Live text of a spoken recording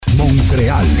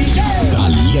Montreal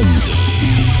Caliente.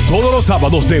 Todos los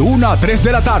sábados de 1 a 3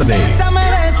 de la tarde. Bésame,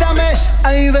 bésame,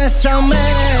 ay, bésame.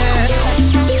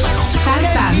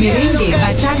 Salsa, merengue,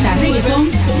 bachata,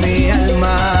 reggaetón, Mi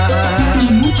alma. y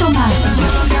mucho más.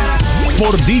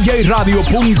 Por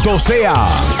djradio.ca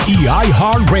y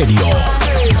iHeartRadio.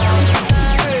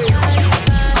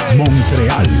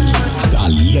 Montreal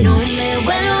Caliente. No me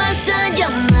vuelvas a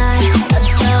llamar,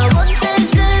 acabo el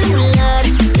celular,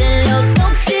 de lo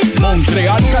tóxico.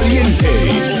 Montreal Caliente.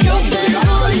 Yo te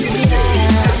voy a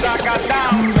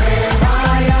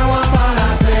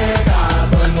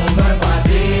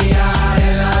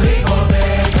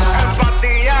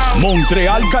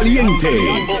Montreal Caliente.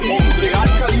 Montreal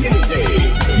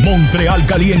Caliente. Montreal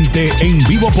Caliente en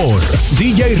vivo por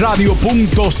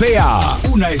djradio.ca,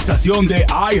 una estación de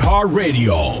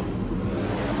iHeartRadio.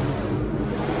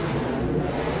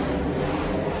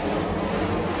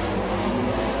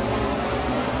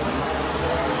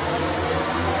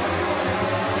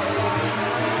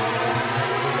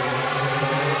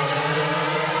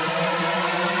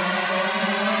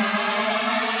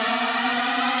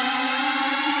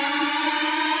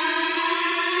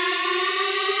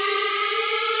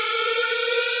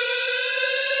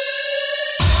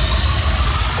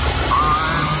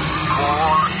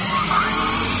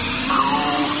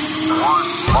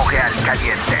 Montreal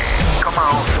Caliente.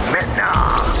 Commence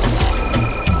maintenant.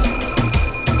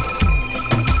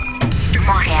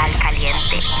 Montréal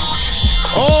Caliente.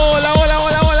 Hola, hola,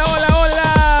 hola, hola, hola,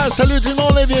 hola! Salut tout le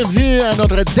monde et bienvenue à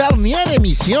notre dernière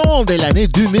émission de l'année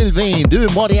 2022,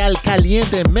 Montréal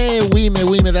Caliente. Mais oui,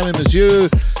 mesdames et messieurs,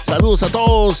 saludos a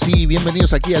todos y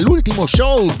bienvenidos aquí al último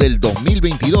show del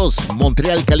 2022,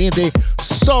 Montréal Caliente,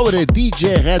 sobre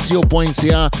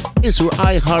djradio.ca et sur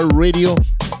iHeartRadio.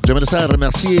 J'aimerais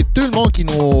remercier tout le monde qui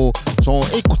nous ont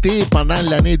écoutés pendant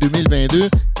l'année 2022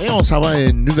 et on s'en va à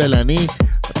une nouvelle année.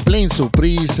 Plein de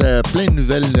surprises, plein de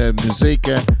nouvelles musiques.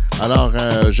 Alors,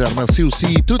 je remercie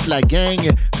aussi toute la gang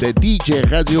de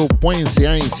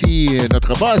djradio.ca, ici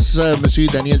notre boss, M.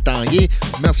 Daniel Tanguay.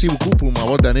 Merci beaucoup pour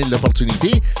m'avoir donné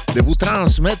l'opportunité de vous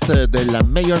transmettre de la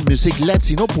meilleure musique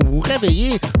latino pour vous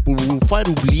réveiller, pour vous faire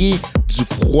oublier du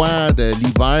froid de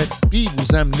l'hiver, puis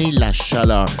vous amener la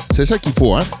chaleur. C'est ça qu'il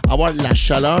faut, hein? Avoir de la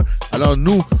chaleur. Alors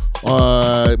nous,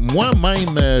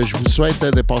 moi-même, je vous souhaite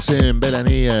de passer une belle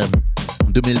année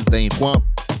 2023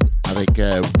 avec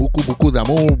beaucoup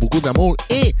d'amour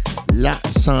et la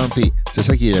santé. C'est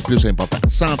ça qui est le plus important.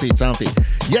 Santé.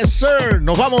 Yes, sir.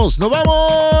 Nos vamos en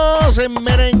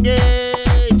merengue.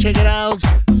 Check it out.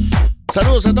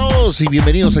 Saludos a todos y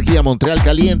bienvenidos aquí a Montreal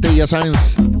Caliente. Ya saben,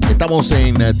 estamos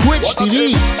en Twitch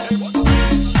TV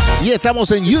y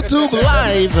estamos en YouTube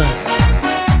Live.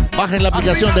 Bajen la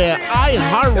aplicación de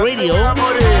iHeartRadio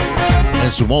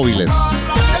en sus móviles.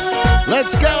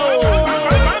 Let's go.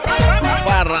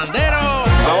 Parrandero.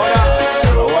 Ahora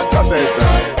lo voy a hacer.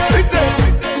 Dice,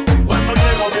 cuando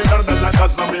llego bien tarde en la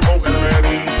casa mi mujer me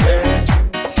dice,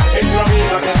 esa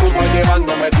amiga que tú estás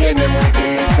llevando me tiene muy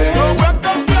triste.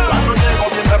 Cuando llego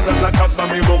bien tarde en la casa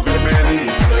mi mujer me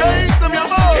dice, ¿qué dice mi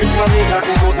amor? Esa amiga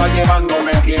que tú estás llevando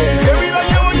me quiere. ¿Qué vida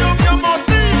llevo yo, mi amor?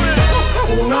 Dime.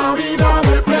 Una vida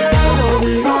de pleno,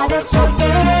 vida de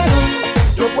soltero.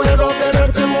 Yo puedo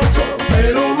quererte mucho,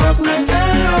 pero más me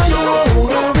quiero yo.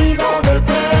 Una vida de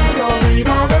perro,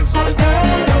 vida de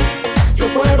soltero. Yo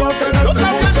puedo quererte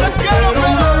mucho, pero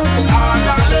más.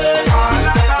 Hágale a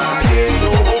la calle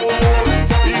yo.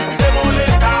 Y si te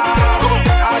molesta,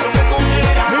 a lo que tú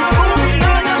quieras. Hágale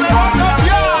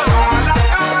a la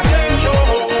calle yo.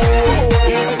 Y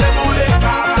si te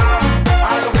molesta, a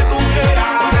lo que tú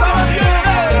quieras.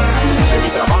 En mi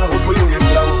trabajo soy un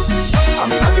esclavo. A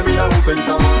mí nadie me da un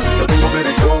centavo. Yo tengo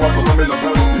derecho a tomármelo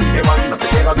atrás. Que vaina te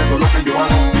queda de todo lo que yo hago.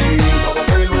 Sí, todo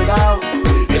te lo he dado.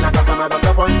 En la casa nada te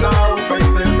ha faltado.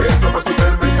 20 pesos para el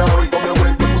supermercado. Y con mi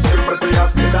vuelto tú siempre te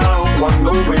has quedado.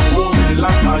 Cuando me puse en la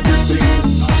calle, sí,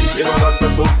 quiero darte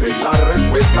sote y la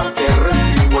respuesta que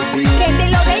recibo en ti. Que te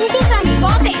lo den tus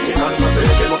amigotes. Quejándote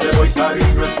que no te doy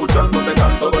cariño. Escuchándote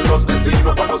tanto de los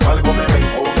vecinos. Cuando salgo me ven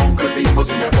como un cretino.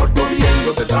 Si me porto bien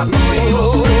yo te trato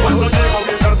fino. Cuando llego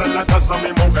bien tarde en la casa mi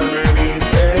mujer me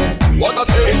dice,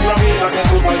 esa amiga que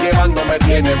tú estás llevando me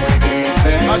tiene muy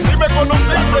triste. Así me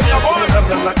conociste, mi amor.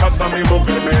 Tarde en la casa mi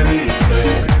mujer me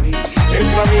dice,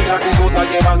 esa amiga que tú estás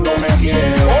llevando me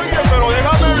quiere. Oye, pero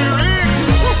déjame vivir.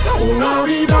 Una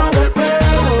vida de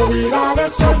perro, vida de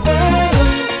soltero.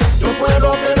 Yo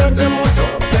puedo quererte mucho,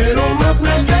 pero más me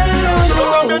quiero yo. Yo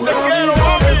también te quiero,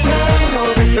 mami.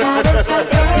 Vida de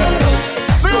soltero.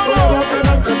 Sí, yo puedo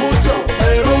quererte mucho,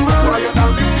 pero más. Por ahí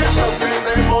están diciendo que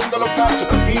en el mundo los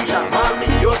cachos alquilan, mami.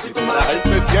 Yo soy tu madre. La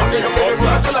gente siempre que me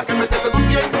borracho, la que me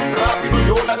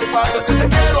una despacho, es que te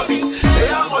quiero a ti,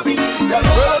 te amo a ti, te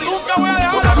adoro a ti. Nunca voy a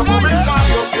dejar de hacer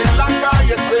comentarios que en la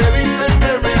calle se dicen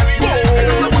de mí. En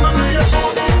este mundo nadie es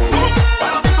solo.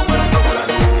 Para ti tú eres como la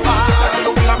luz, la que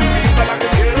ilumina mi vida, la que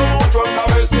quiero mucho hasta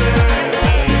veces.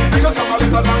 Deja esa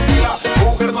maleta tranquila,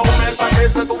 mujer, no me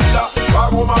saques de tu vida.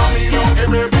 Pago mami lo que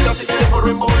me pidas, si quieres corro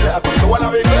en bola, por toda la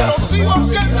vida. Pero sigo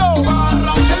siendo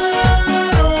barranquero.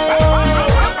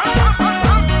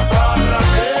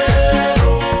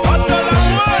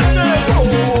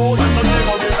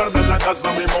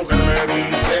 Mi mujer me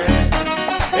dice,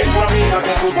 esa amiga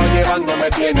que tú estás llevando me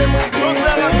tiene muy triste. No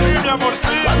seas así, mi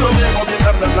amorcito. Cuando llego bien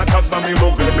tarde en la casa, mi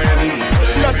mujer me dice,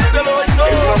 y a ti te lo doy todo.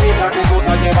 Esa amiga que tú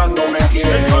estás llevando me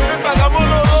tiene. Entonces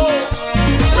hagámoslo dos.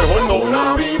 Mejor no.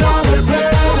 Una vida de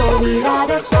pleno, vida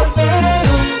de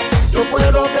soltero. Yo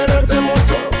puedo quererte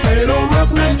mucho, pero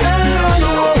más me quiero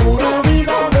yo. Una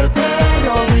vida de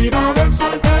pleno, vida de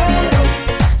soltero.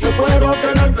 Yo puedo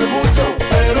quererte mucho,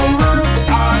 pero más.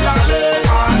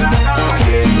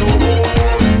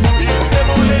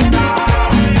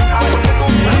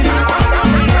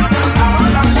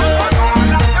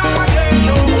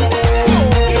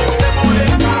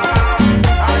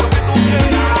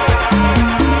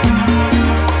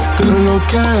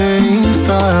 De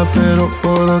Insta, pero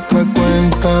por otra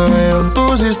cuenta veo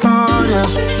tus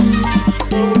historias.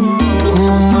 Tu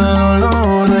número lo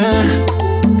borré,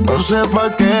 no sé pa'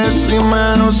 qué si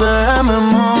me lo sé de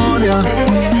memoria.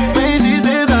 Me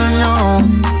hiciste daño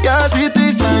y así te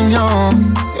extraño,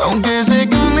 y aunque sé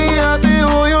que un día te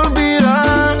voy a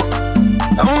olvidar,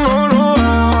 aún no lo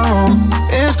hago,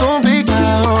 es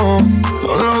complicado.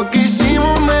 Todo lo que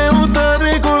hicimos me gusta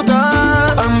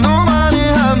recordar. Ando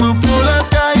manejando por las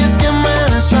calles que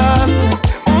me besaste,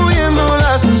 oyendo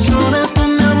las canciones que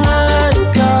un día me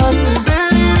dedicaste.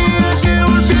 Te diría que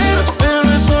volvieras, pero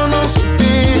eso no se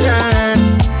pide.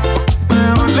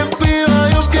 Mejor le pido a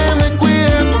Dios que me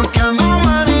cuide, porque ando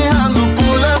manejando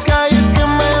por las calles que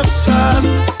me besaste,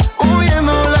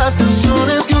 oyendo las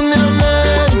canciones que un día me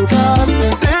dedicaste.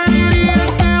 Te diría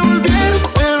que volvieras,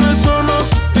 pero eso no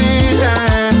se pide.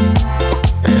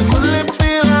 Mejor le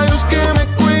pido a Dios que me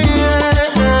cuide,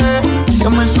 que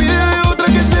me cuide de otra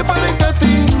que se parezca a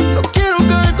ti. No quiero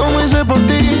caer como hice por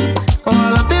ti.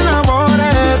 Ojalá te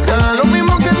enamores, te haga lo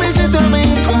mismo que me hiciste a mí.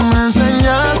 Tú me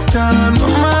enseñaste a no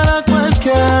amar a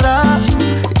cualquiera,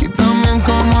 y también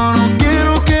como no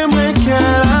quiero que me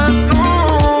quieras.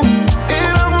 No,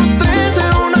 éramos tres,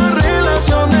 era una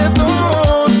relación de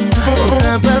dos. No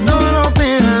te perdono,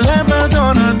 pídele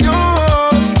perdón a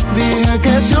Dios. Dije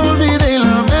que te olvidé y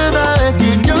la verdad es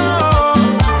que yo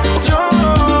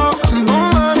ando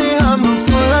manejando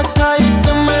por la calle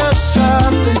que me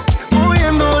besaste,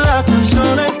 oyendo las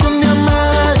canciones que un día me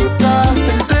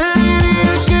dedicaste. Te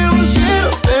diría que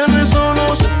volvieras, pero eso no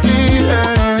se pide.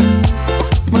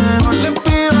 Mejor le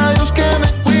pido a Dios que me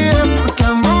cuide, porque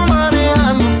ando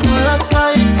manejando por la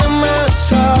calle que me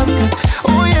besaste,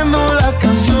 oyendo las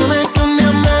canciones que un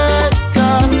día me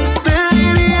dedicaste. Te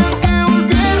diría que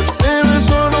volvieras, pero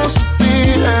eso no se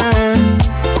pide.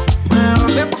 Mejor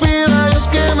le pido a Dios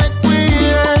que me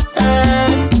cuide.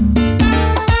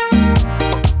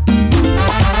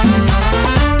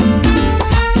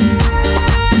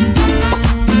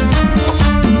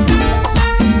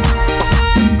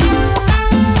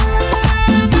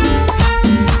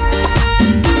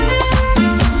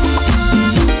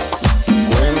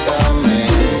 Cuéntame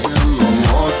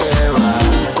cómo te va,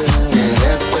 si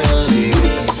eres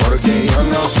feliz, porque yo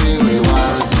no sigo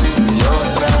igual. Yo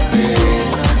traté,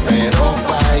 pero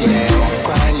fallé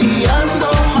y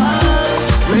ando mal.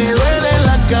 Me duele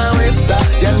la cabeza,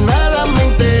 ya nada me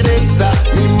interesa.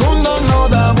 Mi mundo no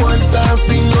da vueltas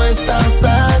si no estás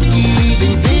aquí.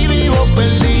 Sin ti vivo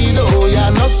perdido,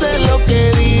 ya no sé lo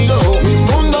que digo. Mi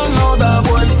mundo no da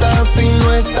vueltas si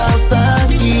no estás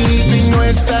aquí. Si no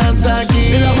estás aquí.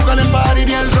 Ni la boca, ni el party,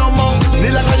 ni el romo, ni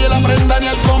la calle, la prenda, ni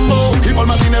el combo. Y por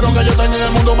más dinero que yo tenga en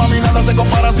el mundo, mami, nada se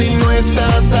compara si no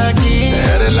estás aquí.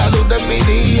 Eres la luz de mi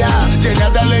día,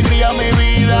 llenas de alegría mi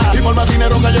vida. Y por más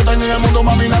dinero que yo tenga en el mundo,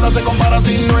 mami, nada se compara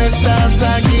si no estás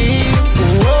aquí.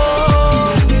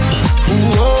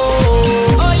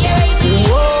 Oye, baby.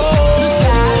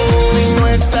 Si no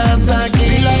estás aquí.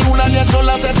 Ni la luna ni el sol,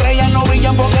 las estrellas no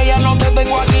brillan porque ya no te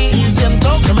tengo aquí. Y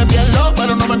siento que me pierdo,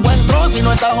 pero no me encuentro si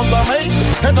no estás junto a mí.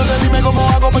 Entonces dime cómo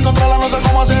hago para encontrarla, no sé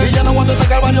cómo hacer. Y ya no aguanto este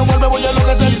calvario, vuelve, voy a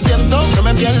enloquecer. Y siento que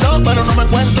me pierdo, pero no me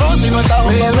encuentro si no estás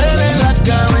junto a mí. Me duele la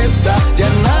cabeza, ya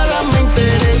nada me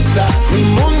interesa. Mi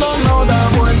mundo no da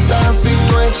vueltas si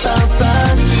no estás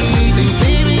aquí. Sin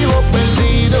ti vivo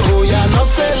perdido, ya no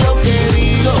sé lo que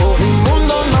digo. Mi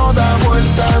mundo no da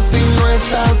vueltas si no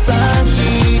estás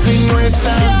aquí. Si no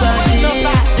estás aquí. No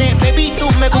pare, baby, tú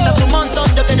me gustas un montón.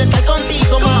 Yo quiero estar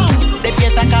contigo, ma. De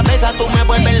pies a cabeza tú me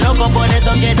vuelves loco, por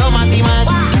eso quiero más y más.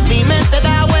 Mi mente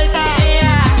da vuelta,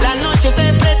 la noche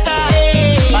se presta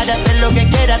para hacer lo que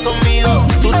quieras conmigo.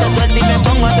 Tú te sueltas y me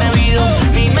pongo atrevido.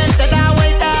 Mi mente da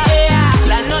vuelta,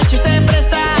 la noche se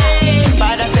presta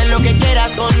para hacer lo que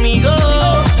quieras conmigo.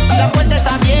 La puerta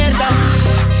está abierta.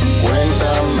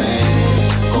 Cuéntame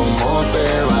cómo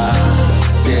te va,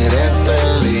 si eres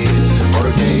feliz,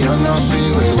 porque yo no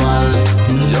sigo igual.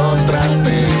 Yo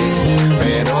traté,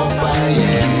 pero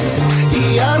fallé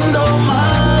y ando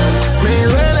mal. Me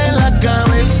duele la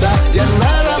cabeza, ya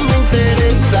nada me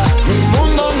interesa. Mi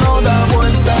mundo no da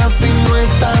vueltas si no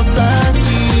estás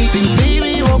aquí. Sin ti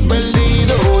vivo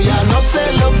perdido, ya no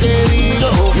sé lo que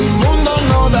digo. Mi mundo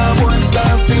no da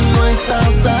vueltas si no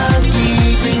estás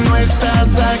aquí. Si no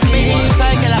estás aquí.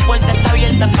 Sabes que la puerta está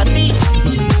abierta para ti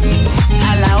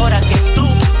a la hora que tú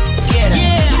quieras.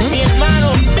 Mi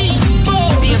hermano Bimbo,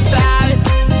 si sabes,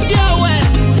 yo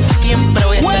siempre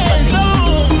voy a estar para ti.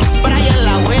 Brian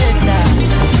La Vuelta,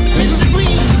 Mr.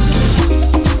 Breeze.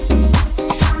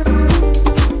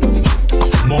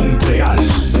 Montreal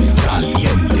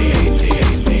caliente.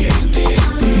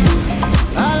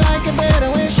 I like it better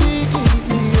when she keeps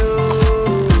me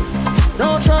up.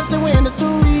 Don't trust her when it's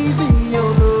too easy,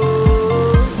 oh no.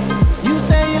 You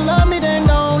say you love me, then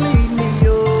don't leave me,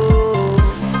 oh.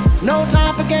 No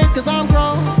time for games, cause I'm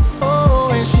grown.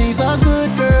 Oh, and she's a good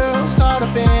girl, caught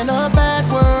up in a bad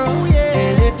world.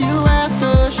 And if you ask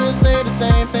her, she'll say the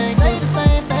same thing. Say the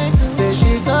same thing too. Say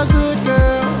she's a good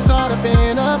girl, caught up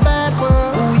in a bad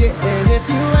world. Ooh, yeah. And if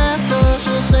you ask her,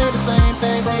 she'll say the same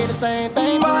thing. Say the same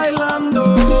thing too. Bailando.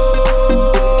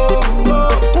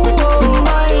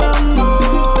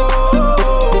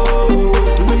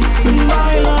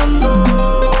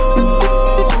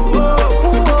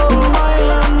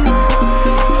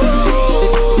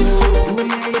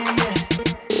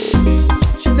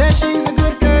 She said she's a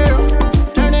good girl,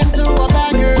 turned into a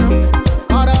bad girl,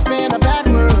 caught up in a bad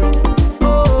world.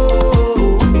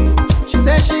 Oh, she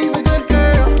said she's a good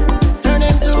girl, turned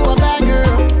into a bad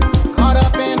girl, caught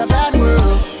up in a bad world.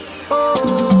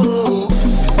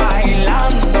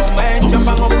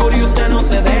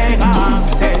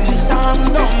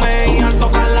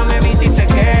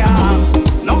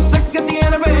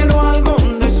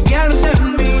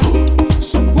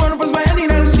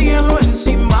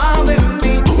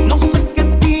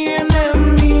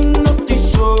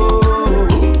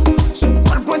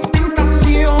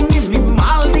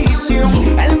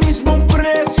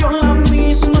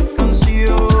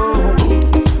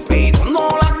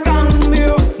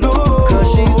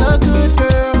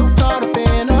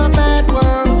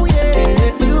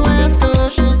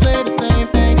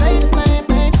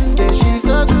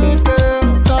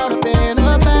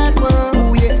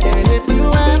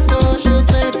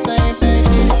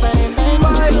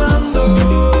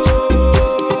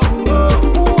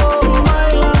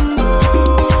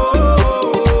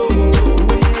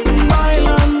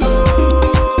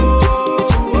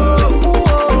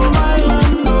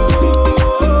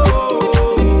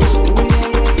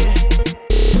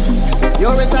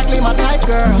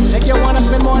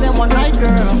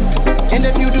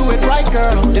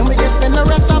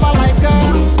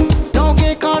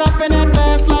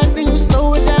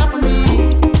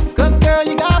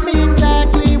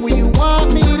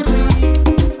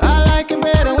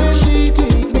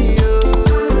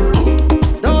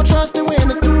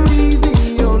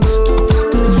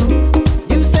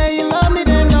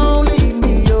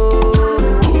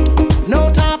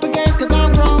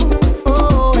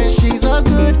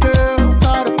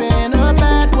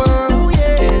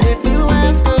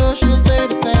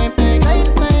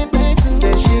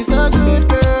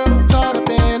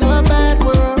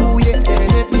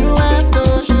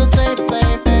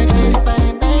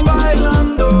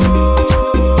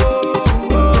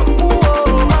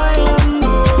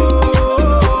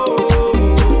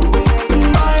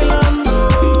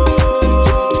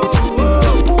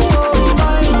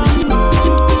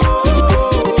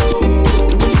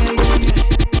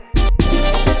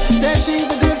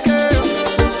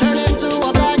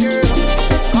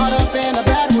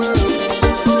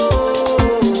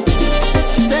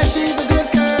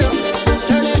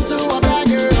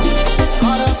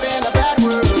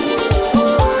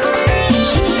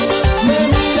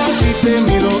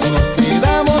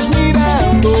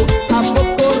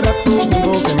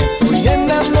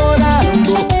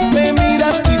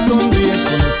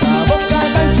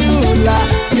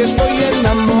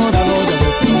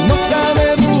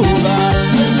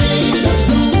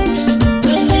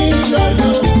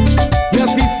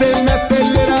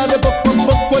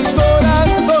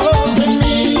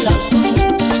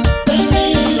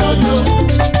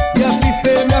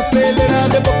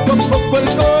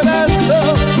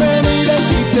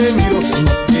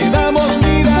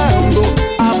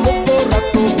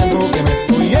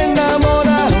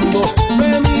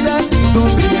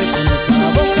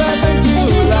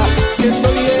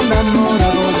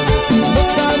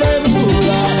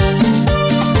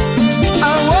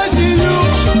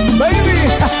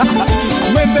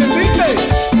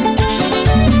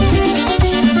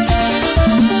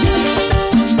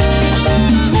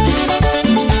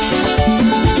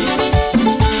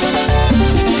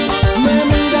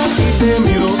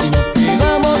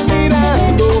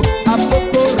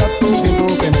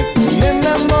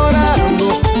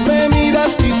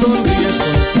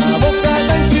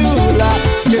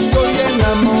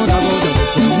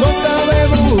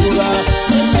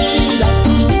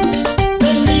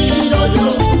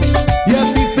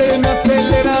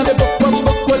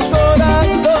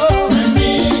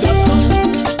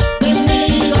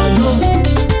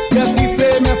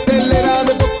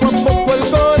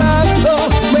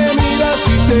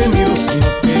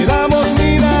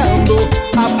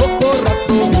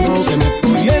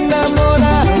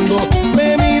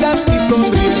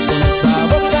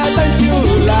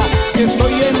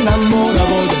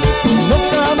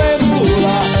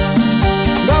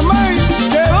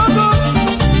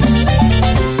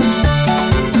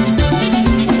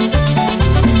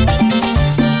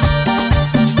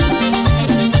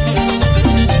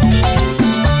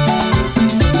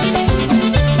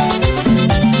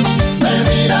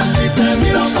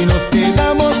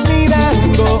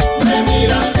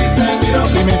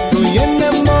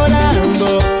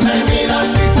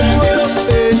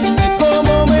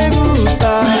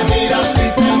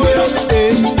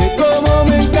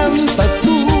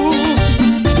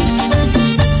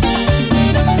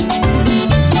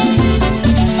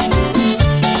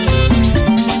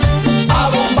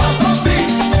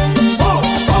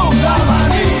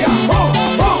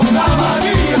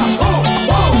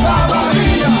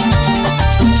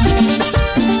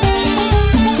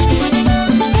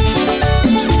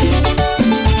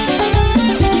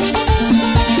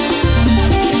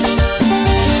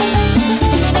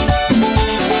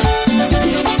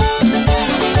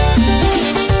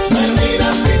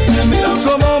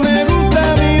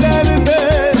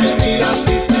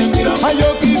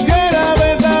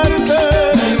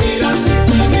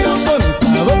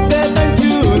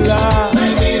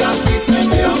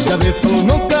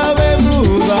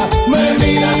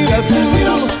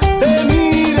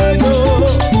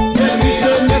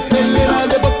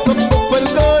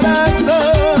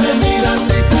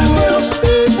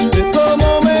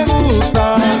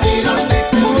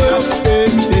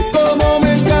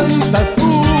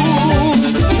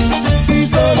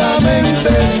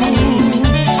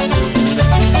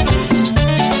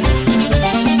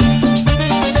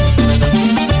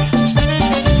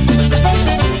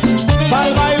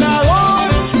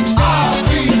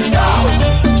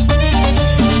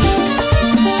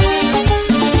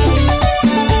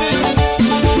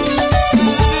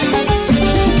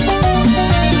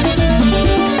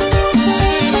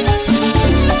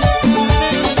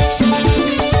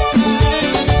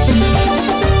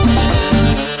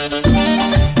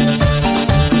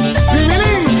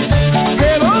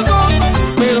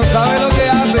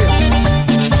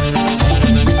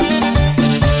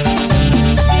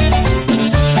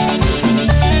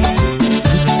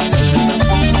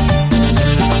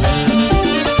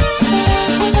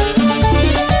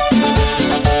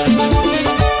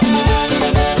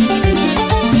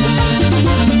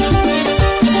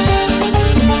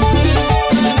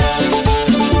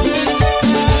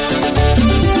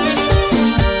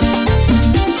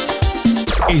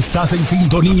 Estás en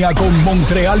sintonía con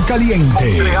Montreal Caliente.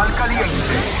 Montreal Caliente.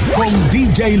 Con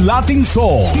DJ Latin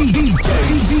Soul.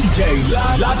 DJ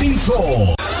Latin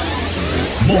Soul.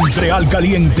 Montreal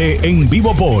Caliente en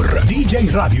vivo por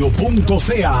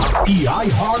djradio.ca y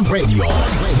iHeartRadio.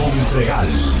 Montreal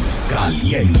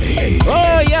Caliente.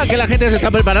 Oh, ya que la gente se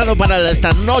está preparando para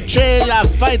esta noche, la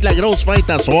fight, la grosse fight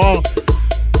à soir.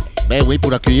 Ben oui,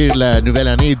 pour accueillir la nouvelle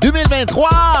année 2023.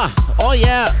 Oh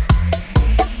yeah.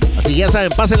 Así ya saben,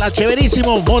 pásenla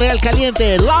chéverísimo. Montreal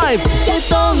Caliente live. Qué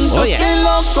tontos, qué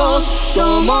locos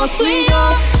somos tú y yo,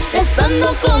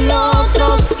 estando con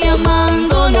otros y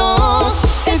amándonos.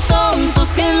 Qué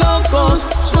tontos, qué locos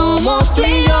somos tú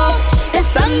y yo,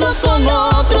 estando con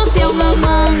otros y aún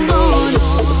amándonos.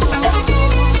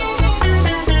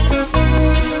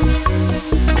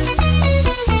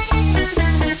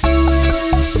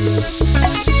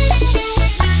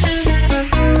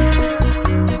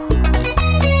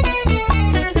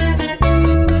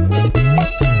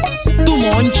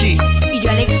 Y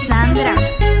yo, Alexandra.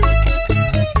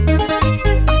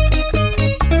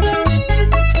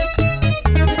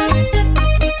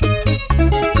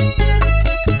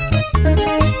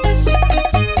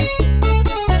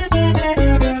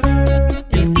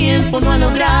 El tiempo no ha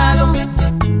logrado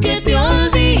que te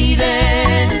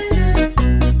olvides,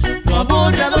 no ha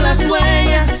borrado las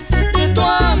huellas de tu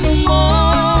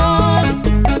amor.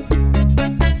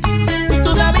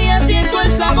 Todavía siento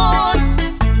el sabor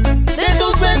de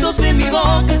tus besos en mi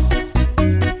boca,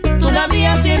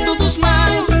 todavía siento tus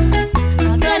manos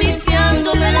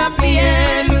acariciándome la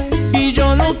piel. Y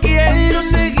yo no quiero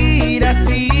seguir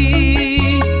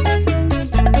así,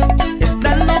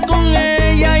 estando con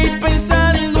ella y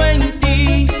pensando en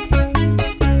ti.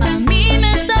 A mí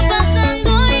me está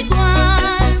pasando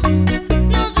igual,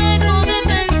 no dejo de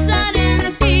pensar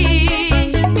en ti.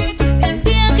 El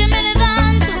día que me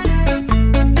levanto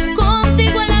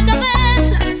contigo en la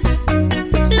cabeza,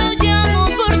 lo llamo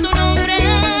por tu nombre.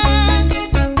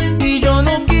 Y yo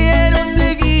no quiero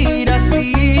seguir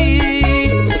así,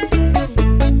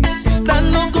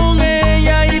 estando con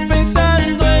ella y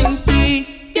pensando en ti.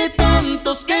 Qué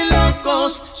tontos, qué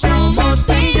locos somos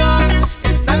tú y yo,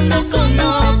 estando con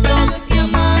otros y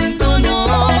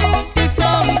amándonos. Qué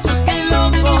tontos, qué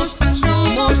locos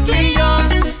somos tú y yo,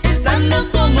 estando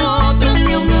con otros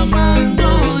y aún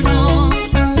amándonos.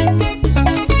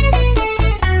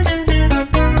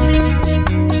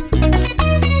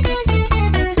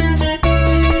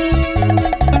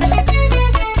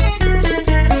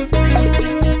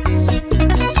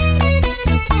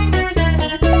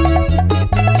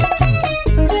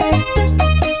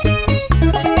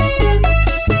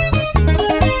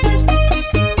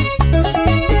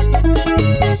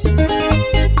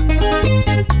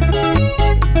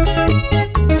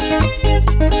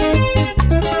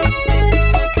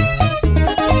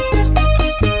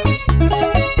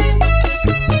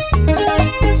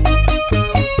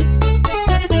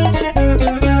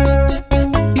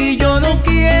 Y yo no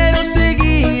quiero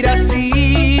seguir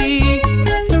así,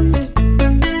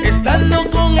 estando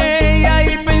con ella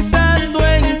y pensando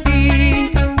en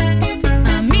ti.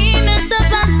 A mí me está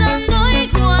pasando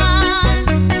igual,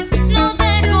 no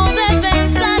dejo de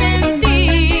pensar en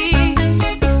ti.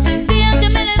 El día que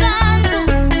me levanto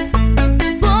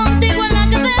contigo en la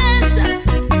cabeza,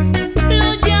 lo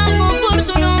llamo por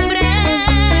tu nombre.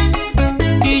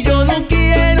 Y yo no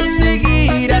quiero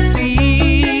seguir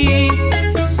así,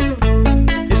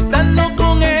 estando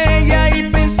con ella y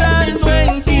pensando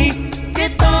en ti. Qué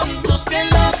tontos, qué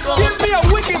locos.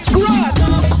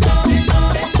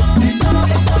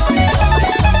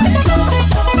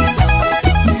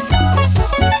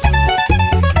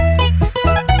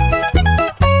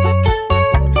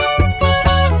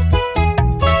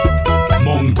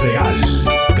 Montreal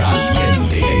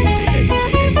Caliente.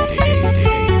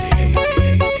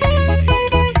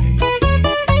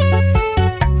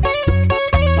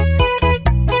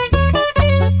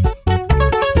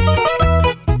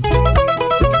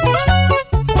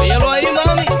 Óyelo ahí, ma.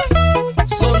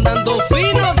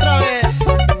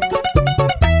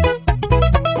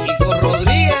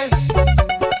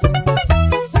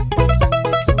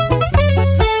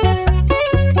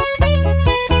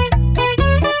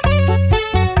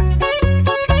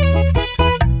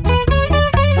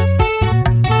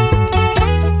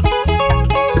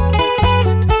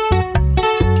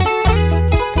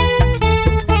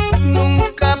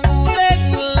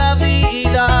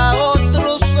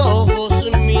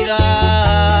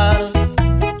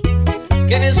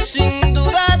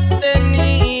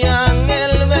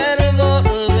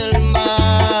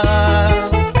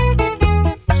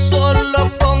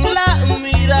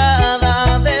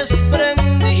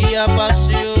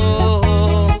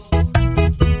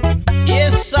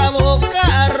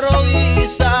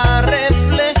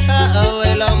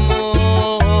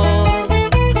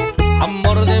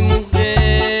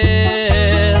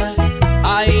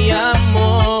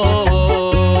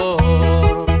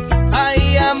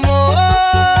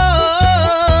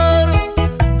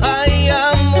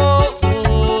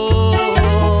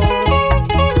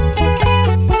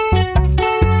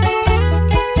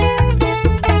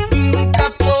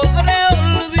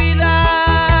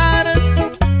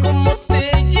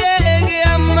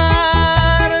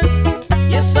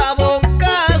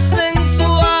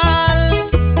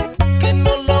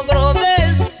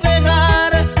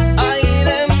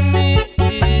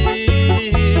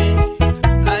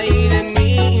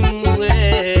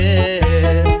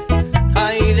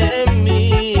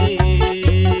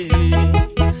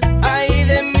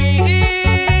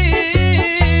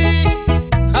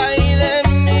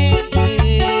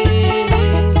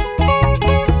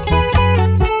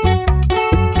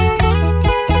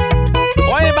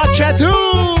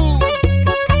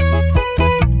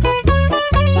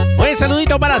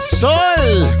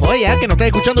 Sol. Oye, que nos está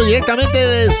escuchando directamente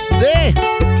desde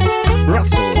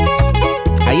Brussels,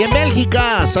 ahí en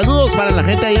Bélgica. Saludos para la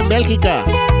gente ahí en Bélgica.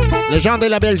 Les gens de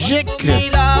la Belgique.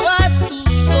 Miraba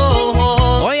tus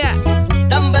ojos, Oye,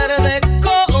 tan verde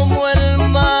como el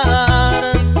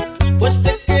mar, pues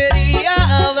te quería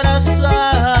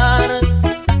abrazar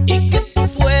y que tú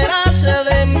fueras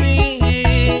de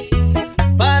mí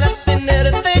para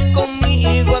tenerte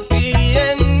conmigo aquí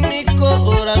en mi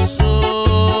corazón.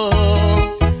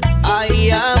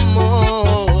 Ay,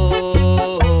 amor,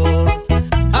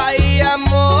 ay,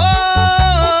 amor,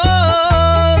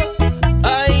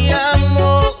 ay,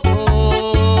 amor,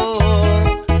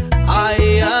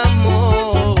 ay,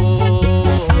 amor.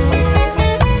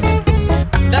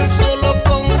 Tan solo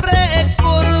con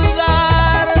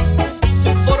recordar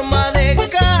tu forma de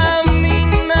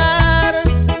caminar,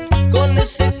 con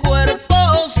ese cuerpo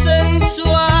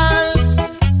sensual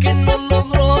que no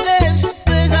logró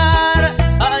despegar.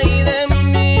 Ay de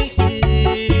mí,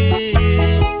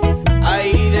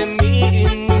 ay de mi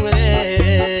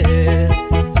mujer,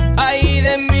 ay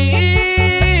de mí,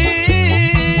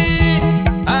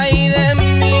 ay de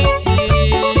mí.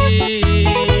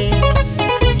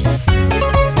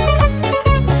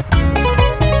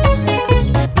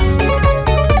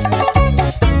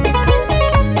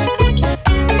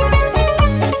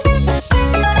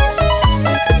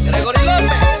 Gregory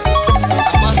López,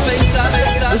 jamás pensaré.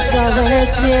 Tú sabes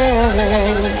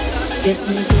bien que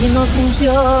sin ti no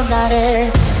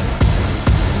funcionaré.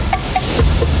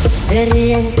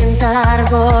 Sería intentar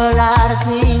volar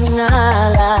sin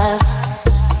alas.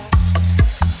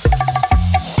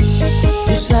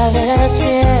 Tú sabes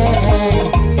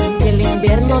bien que el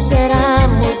invierno será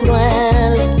muy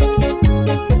cruel.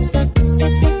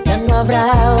 Ya no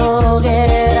habrá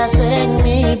hogueras en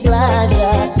mi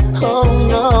playa, oh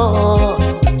no.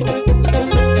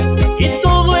 Y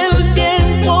todo el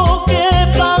tiempo que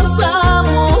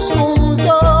pasamos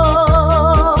juntos,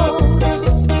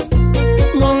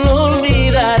 no lo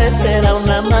olvidaré, será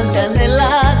una mancha en el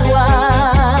agua.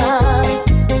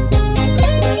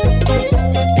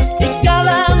 Y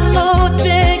cada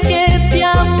noche que te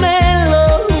amé, lo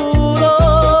juro,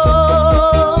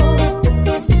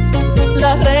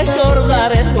 la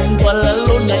recordaré junto a la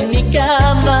luna en mi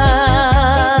cama.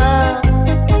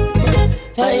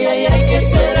 Ay, ay, ay, ¿qué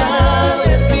será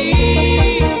de ti?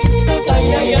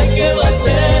 Ay, ay, ay, ¿qué va a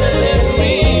ser de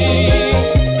mí?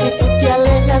 Si tú te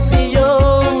alejas y yo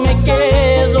me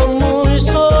quedo muy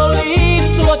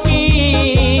solito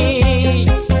aquí.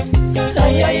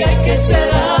 Ay, ay, ay, ¿qué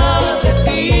será de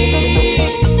ti?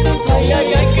 Ay,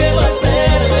 ay, ay, ¿qué va a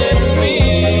ser de mí?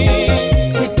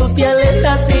 Si tú te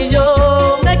alejas y yo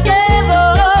me quedo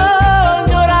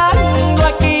llorando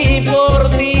aquí por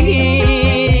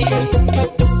ti.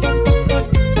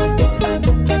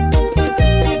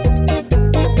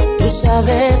 Tú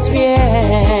sabes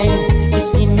bien que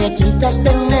si me quitas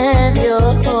del medio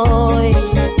hoy,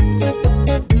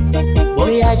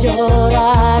 voy a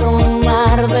llorar un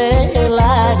mar de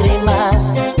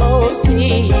lágrimas, oh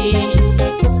sí.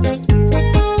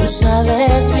 Tú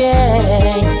sabes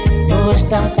bien, no es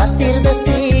tan fácil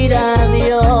decir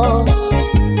adiós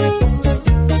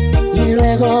y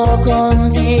luego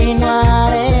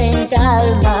continuar en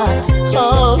calma,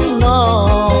 oh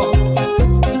no.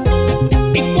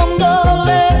 Y cuando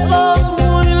lejos,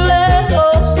 muy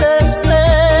lejos estés,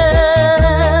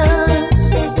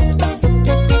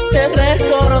 te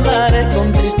recordaré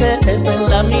con tristeza en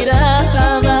la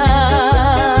mirada.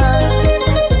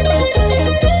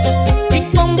 Y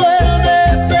cuando el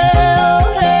deseo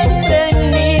entre en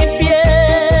mi piel,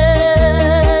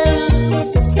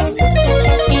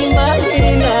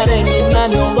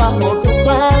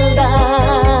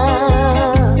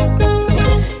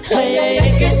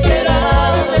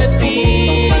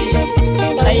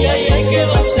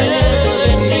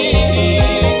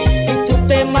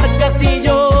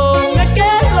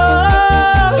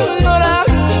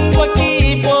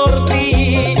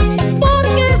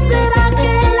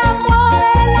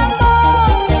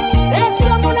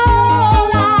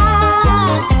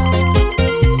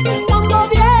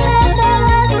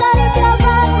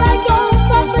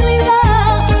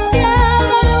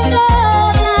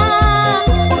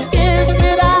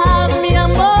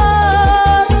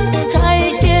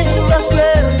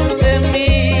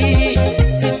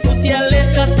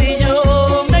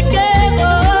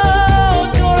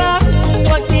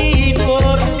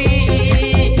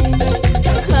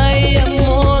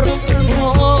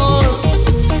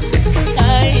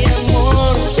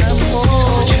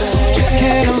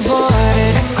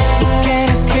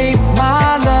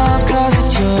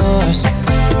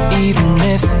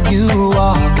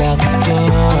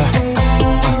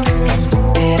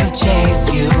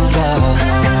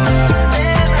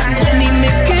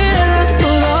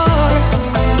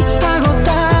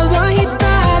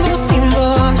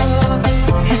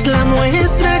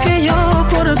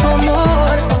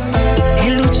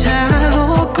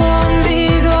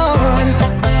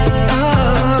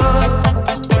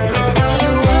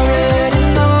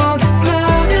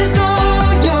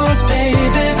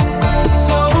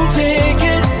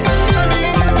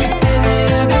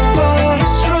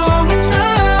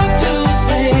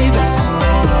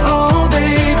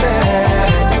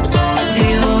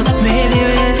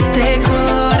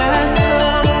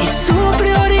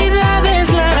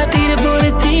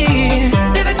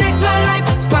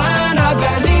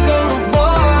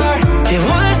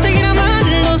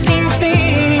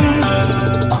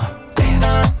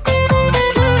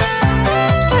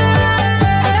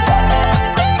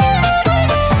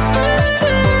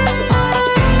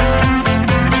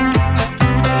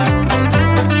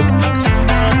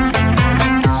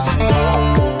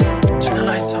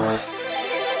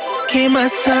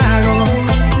 más hago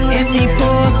es mi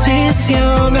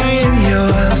posición, I am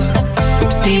yours.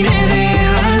 Si me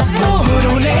dejas por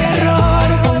un error,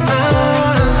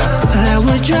 that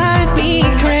would drive me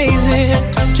crazy.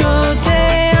 Yo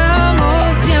te amo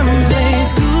siempre,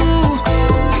 tú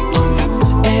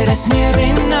eres mi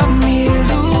reina, mi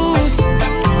luz.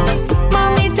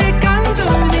 Mami, te canto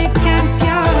mi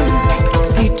canción.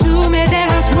 Si tú me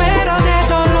dejas, muero de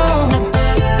dolor.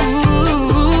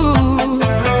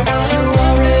 You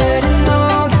already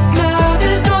know this love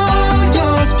is all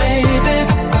yours, baby.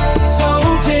 So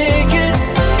take it.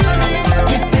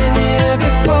 We've been here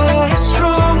before. You're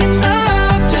strong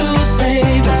enough to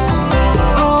save us.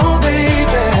 Oh, baby.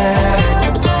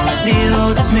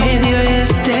 Dios me dio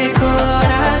este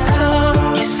corazón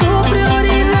y su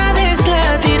prioridad es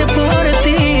latir por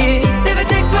ti. If it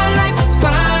takes my life, it's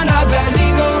fine. I'll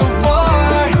gladly go to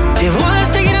war. Te voy a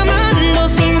seguir amando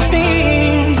sin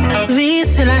fin.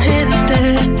 Dice la gente,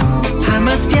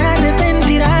 jamás te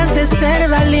arrepentirás de ser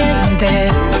valiente.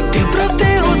 Te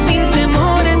protejo sin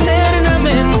temor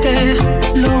eternamente.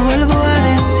 Lo vuelvo a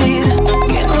decir,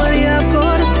 que moría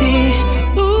por ti.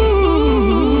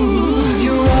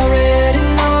 You already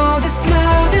know this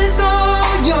love is all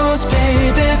yours,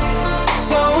 baby.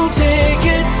 So take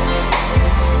it.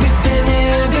 We've been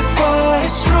here before. You're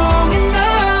strong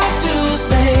enough to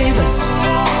save us.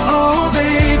 Oh,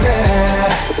 baby.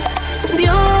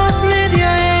 Dios me dio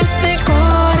este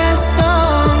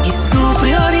corazón y su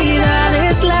prioridad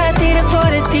es latir por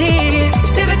ti.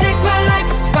 If it takes my life,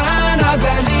 it's fine. I'll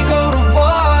gladly go to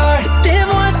war. Te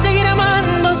voy a seguir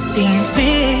amando sin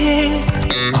fin.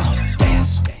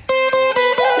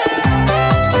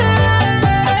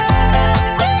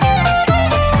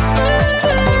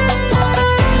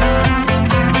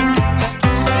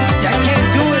 I can't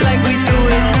do it like we do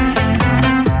it.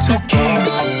 Two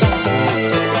kings.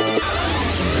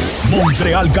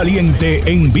 Montreal Caliente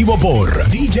en vivo por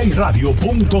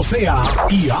djradio.ca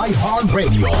y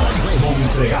iHeartRadio.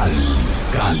 Montreal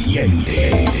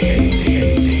Caliente.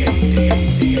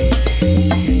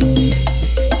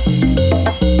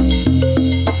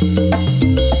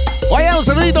 Oye, un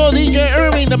saludito, DJ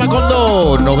Irving de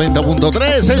Macondo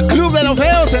 90.3, el Club de los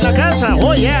Feos en la casa.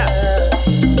 Oh, yeah.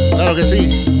 Claro que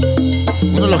sí.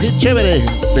 Uno de los hits chéveres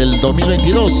del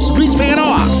 2022. Luis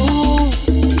Figueroa.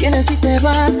 Vienes y te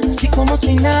vas, así como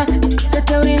si nada, que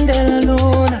te brinde la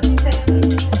luna.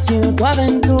 Ha sido tu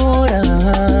aventura.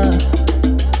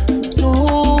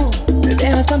 Tú me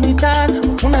dejas a mitad,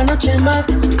 una noche más,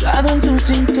 pegado en tu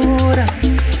cintura,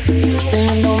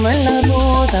 dejándome en la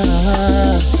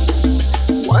duda.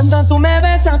 Cuando tú me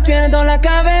besas, pierdo la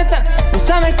cabeza. Tú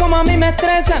sabes cómo a mí me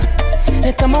estresa.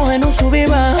 Estamos en un sub y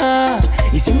baja,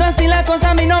 y siendo así la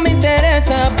cosa a mí no me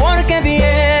interesa. Porque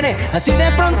viene así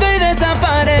de pronto y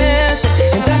desaparece.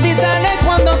 Entras y sales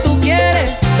cuando tú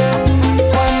quieres,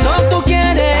 cuando tú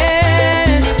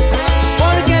quieres.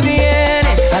 Porque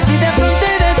viene así de pronto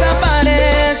y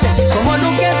desaparece, como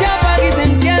luz que se apaga y se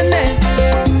enciende,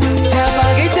 se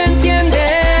apaga y se enciende.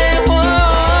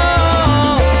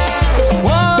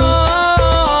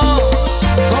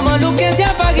 Como luz que se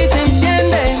apaga y se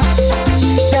enciende,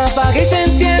 se apaga y se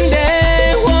enciende.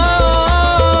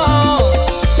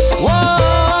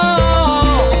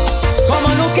 Como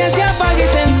luz que se apaga y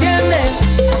se enciende,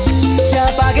 se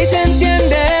apaga y se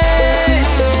enciende.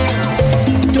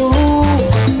 Tú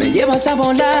me llevas a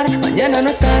volar, mañana no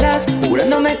estarás,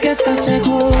 jurándome que estás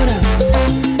segura.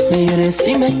 Me hieres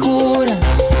y me curas.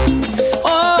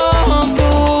 Oh,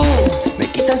 tú me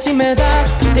quitas y me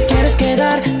das, te quieres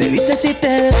quedar, te vistes y te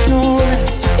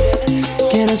desnudas.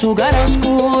 Quieres jugar a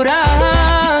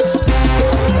oscuras.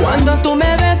 Cuando tú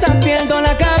me besas, pierdo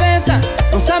la cabeza.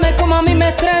 No sabes cómo a mí me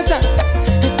estresa.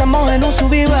 Estamos en un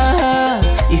sub y baja,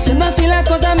 y siendo así la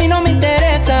cosa a mí no me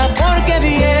interesa. Porque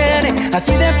viene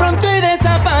así de pronto y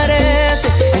desaparece.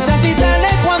 Entras y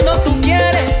sales cuando tú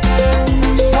quieres,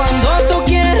 cuando tú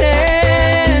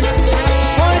quieres.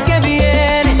 Porque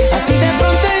viene así de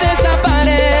pronto y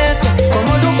desaparece,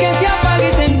 como luz que se apaga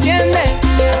y se enciende,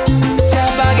 se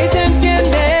apaga y se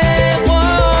enciende.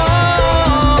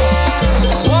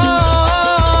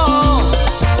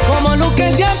 Como luz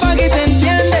que se apaga y se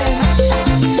enciende,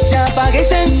 se apaga y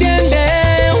se enciende.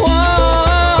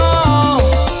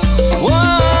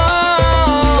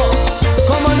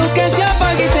 Como luz que se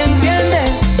apaga y se enciende,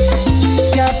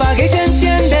 se apaga y se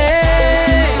enciende.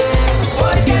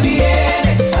 Porque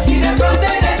viene así de pronto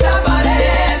y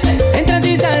desaparece. Entras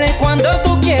y sales cuando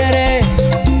tú quieres,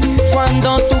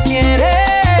 cuando tú quieres.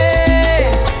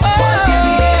 Porque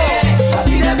viene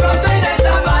así de pronto y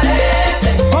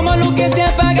desaparece, como luz que se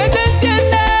apaga y se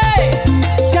enciende.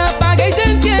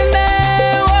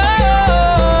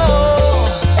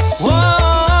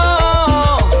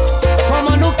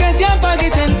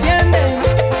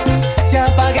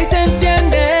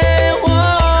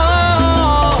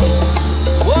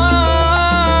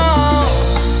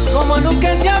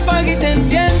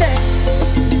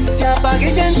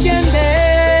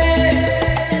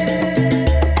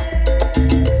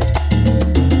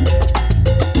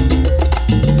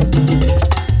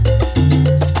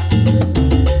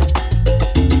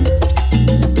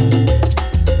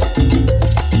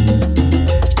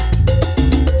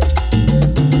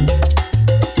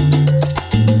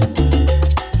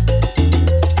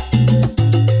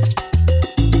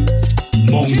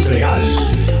 Montreal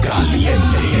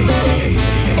Caliente.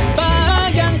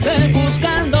 Váyanse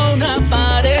buscando una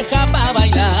pareja para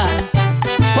bailar,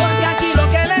 porque aquí lo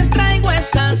que les traigo es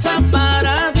salsa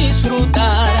para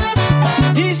disfrutar.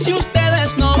 Y si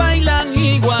ustedes no bailan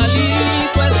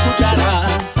igualito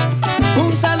escucharán.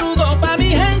 Un saludo para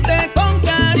mi gente con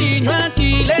cariño,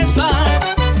 aquí les va.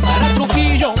 Para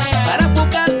Trujillo, para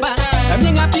Pucallpa,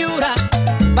 también a Piura,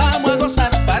 vamos a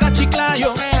gozar. Para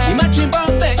Chiclayo y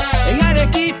Machimbote en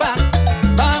Arequipa,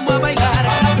 vamos a bailar.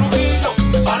 Para Trujillo,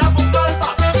 para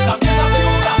Pucallpa, también a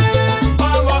Piura,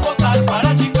 vamos a gozar.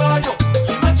 Para Chiclayo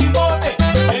y Machimbote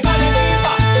en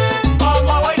Arequipa,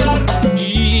 vamos a bailar.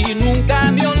 Y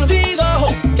nunca me olvido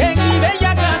que en mi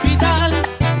bella capital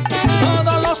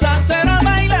todos los salseros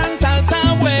bailan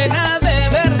salsa buena de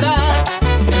verdad.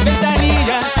 En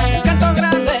Ventanilla, en Canto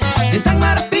Grande, en San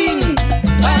Martín,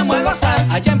 vamos a gozar.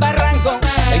 Allá en Barranco,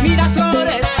 en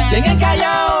Miraflores y en el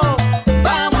Callao,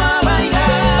 vamos a bailar.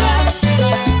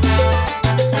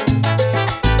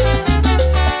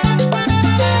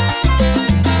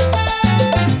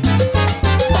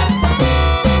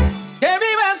 ¡Que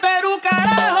viva el Perú,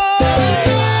 carajo!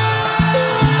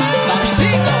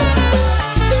 ¡Davidcito!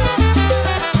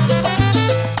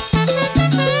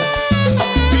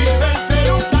 Vive el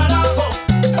Perú, carajo,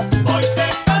 hoy te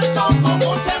canto con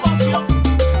mucha emoción.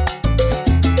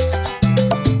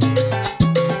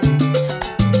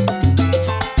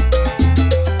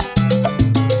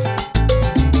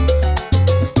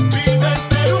 Vive el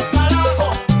Perú,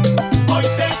 carajo, hoy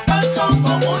te canto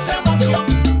con mucha emoción.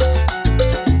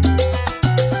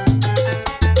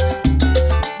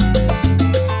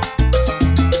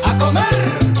 ¡A comer!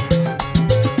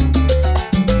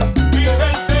 Vive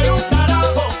el Perú,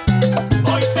 carajo,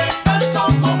 hoy te canto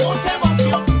con mucha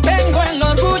emoción. Tengo el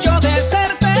orgullo de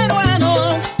ser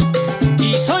peruano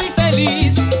y soy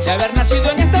feliz de haber nacido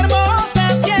en esta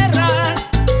hermosa tierra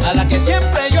a la que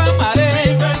siempre yo amaré.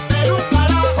 Vive el Perú,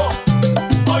 carajo,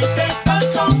 hoy te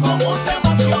canto con mucha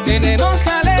emoción. Tenemos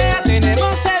jalea,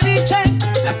 tenemos ceviche,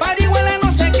 la parihuela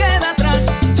no se queda atrás.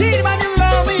 Sírvame un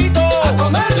lomito a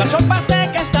comer, la sopa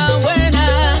seca está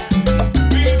buena.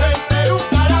 Vive el Perú,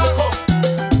 carajo,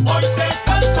 hoy te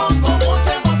canto con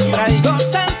mucha emoción. Traigo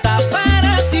salsa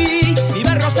para ti, mi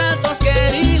Barros Altos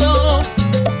querido,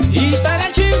 y para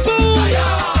el chimpún,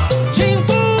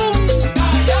 chimpún,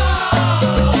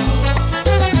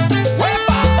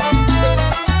 ¡huepa!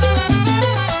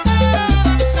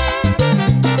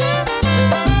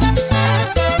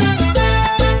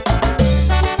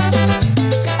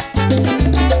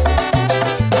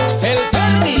 El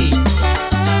Ferni.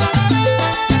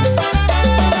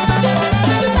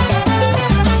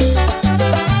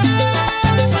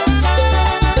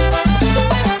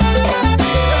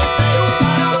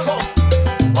 Carajo,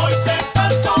 hoy te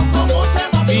canto con mucha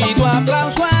emoción. Pido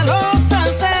aplauso a los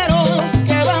salseros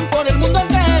que van por el mundo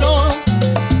entero.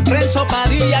 Renzo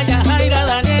Padilla, Yajaira,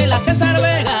 Daniela, César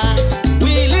Vega,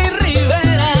 Willy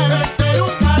Rivera Vive el Perú,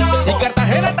 carajo, y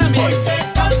Cartagena hoy también. te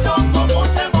canto con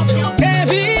mucha emoción. Que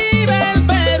vive el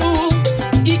Perú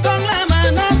y con la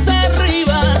manos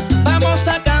arriba vamos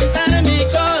a cantar mi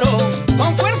coro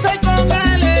con fuerza y con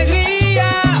alegría.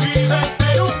 Vive el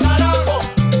Perú, carajo,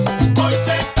 hoy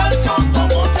te canto con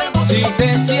mucha emoción. Si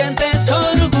te sientes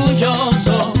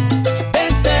orgulloso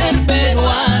de ser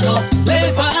peruano,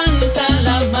 levanta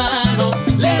la mano,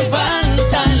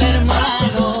 levanta el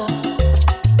hermano.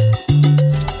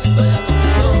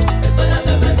 Esto ya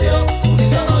se prendió,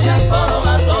 unísono y al coro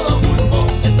va todo pulmón.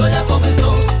 Esto ya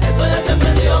comenzó, esto ya se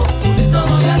prendió,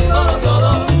 unísono y al coro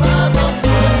todo vamos.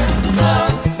 La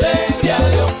alegría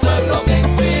de un pueblo que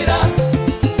inspira,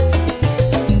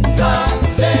 la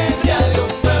alegría de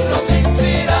un pueblo que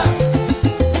inspira,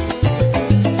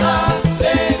 la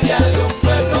alegría de un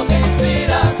pueblo que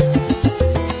inspira,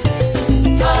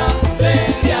 la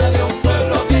alegría de un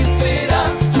pueblo que inspira.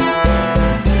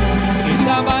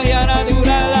 Esta mañana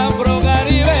dura la afro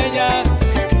caribeña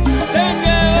se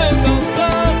queda en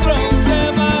nosotros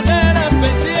de manera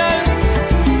especial,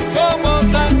 como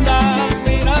tantas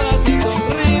miradas y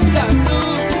sonrisas tú,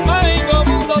 ay, como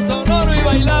mundo sonoro y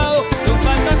bailado, son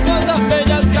tantas cosas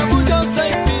bellas que a muchos ha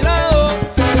inspirado.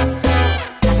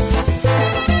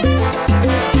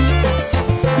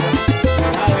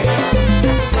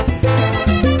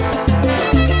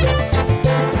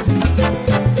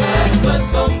 Esto es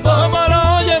con vos, Como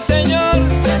lo oye, señor,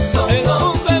 esto el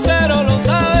mundo entero lo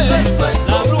sabe, Esto es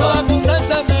la con rumba vos. con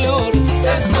salsa es mejor.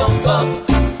 es con vos.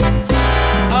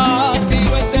 Así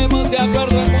no estemos de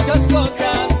acuerdo en muchas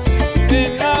cosas,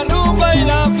 en la rumba y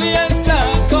la fiesta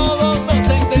todos nos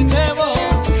entendemos.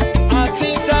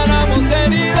 Así sanamos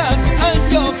heridas al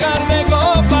chocar de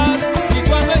copas, y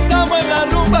cuando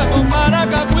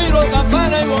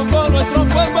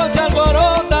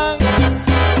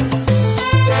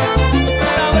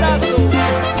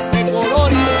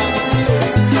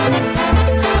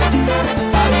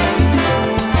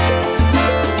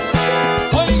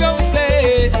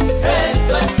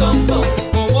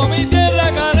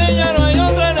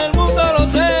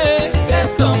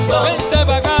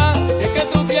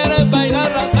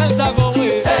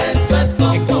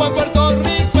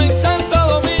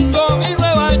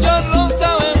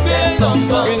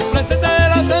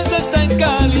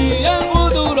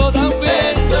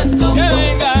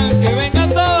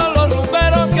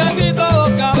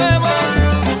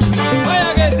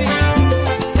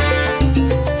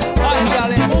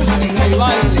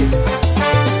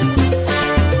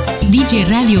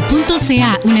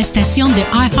DJRadio.ca, una estación de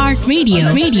iHeartRadio.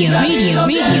 Radio.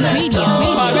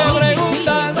 ¿Para qué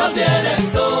preguntas? No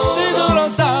tienes tú. Si tú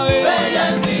lo sabes. Bella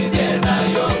en mi tierra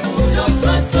y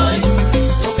orgulloso estoy.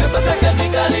 Lo que pasa es que en mi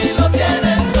Cali lo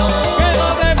tienes todo. Que no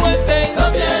te cuenten.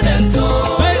 Lo tienes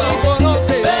todo. Ven y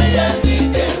conoce. Bella en mi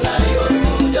tierra y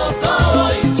orgulloso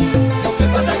soy. Lo que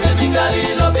pasa es que en mi Cali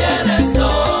lo tienes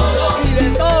todo. Y de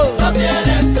todo. Lo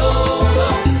tienes todo.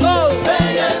 Todo.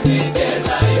 Bella en mi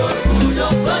tierra y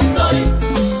orgulloso estoy.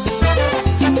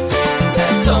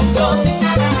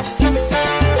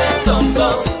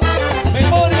 Tontos.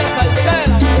 Memoria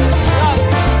salsera.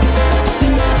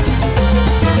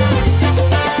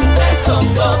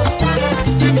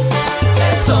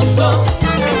 Tontos.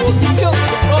 Evolución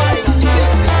sonora y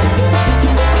artística.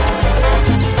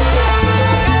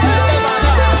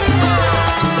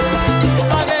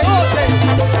 Pa' que goce.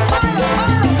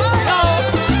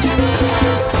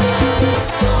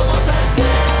 Somos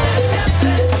salseros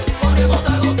siempre, ponemos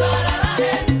a gozar a la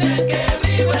gente que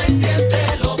vibra y siente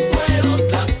los cueros,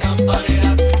 las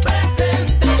campaneras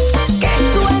presentes. Que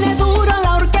suene duro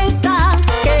la orquesta,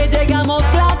 que llegamos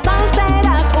las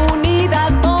salseras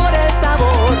unidas por el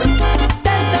sabor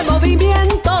de este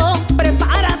movimiento.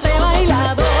 Prepárate,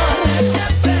 bailador.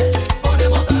 Siempre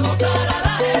ponemos a gozar a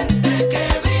la gente que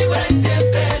vibra y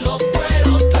siente los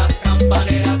cueros, las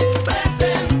campaneras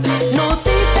presentes. Nos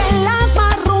dicen las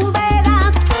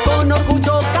marrumberas con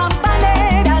orgullo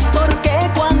campaneras, porque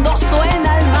cuando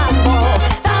suena el mambo,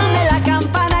 dame la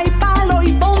campana y palo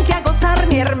y ponte a gozar,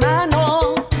 mi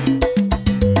hermano.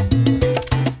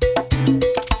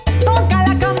 Toca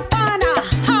la campana,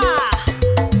 ¡ja!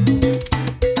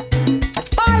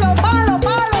 Palo, palo,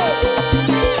 palo.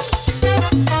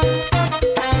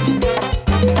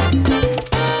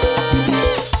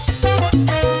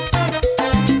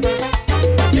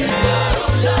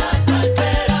 Llegaron las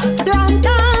salseras,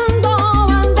 Plantando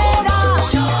bandera,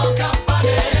 orgullo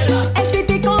campaneras. el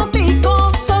titico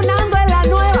tico sonando en la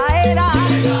nueva era.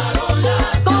 Llegaron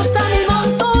las Con Sammy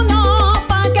Montuno,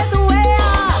 pa' que tú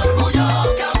veas. orgullo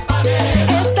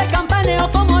campaneras. Ese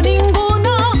campaneo como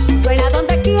ninguno, suena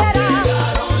donde quiera.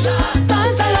 Llegaron las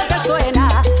Salsa lo que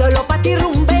suena, solo pa' ti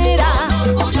rumbera.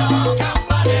 orgullo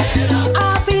campaneras.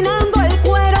 Afinando el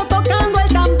cuero, tocando el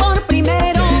tambor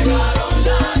primero. Llegaron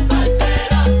las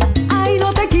salseras, Ay,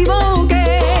 no te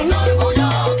equivoques. orgullo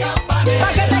campaneras.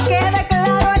 Pa' que te quede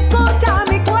claro, escucha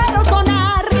mi cuero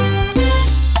sonar.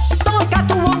 Toca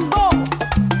tu bongo,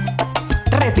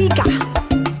 repica.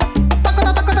 Toco,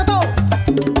 toco, toco, toco.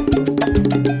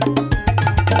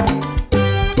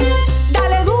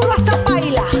 Dale duro a esa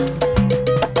paila.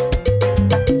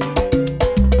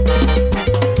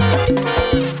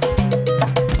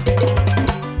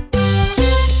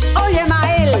 Oye,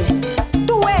 Mael,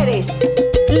 tú eres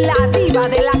la diva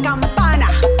de la campana.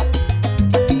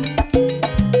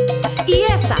 Y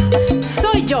esa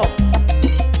soy yo.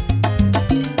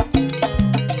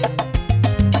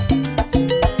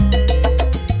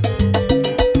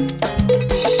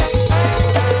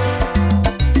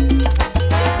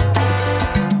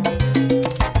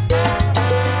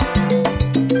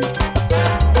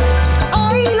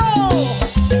 ¡Oílo!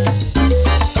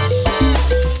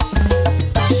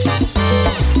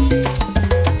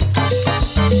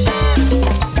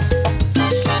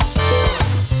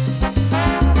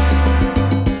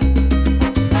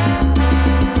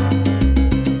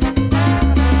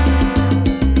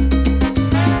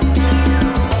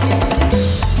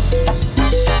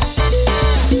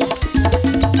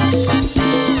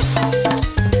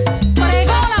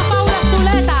 Pregona, Paula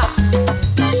Zuleta.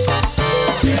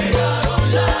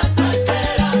 Llegaron las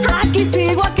salseras, Aquí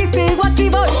sigo, aquí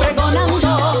voy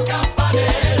pregonando.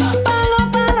 campaneras.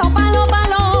 Palo, palo, palo,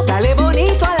 palo. Dale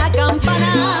bonito a la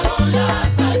campana. Llegaron las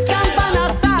salseras,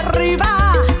 Campanas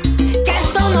arriba, que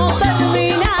esto no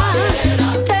termina.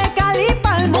 Se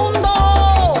calipa el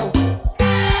mundo.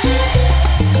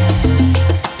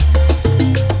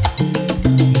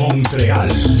 Montreal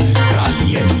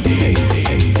caliente.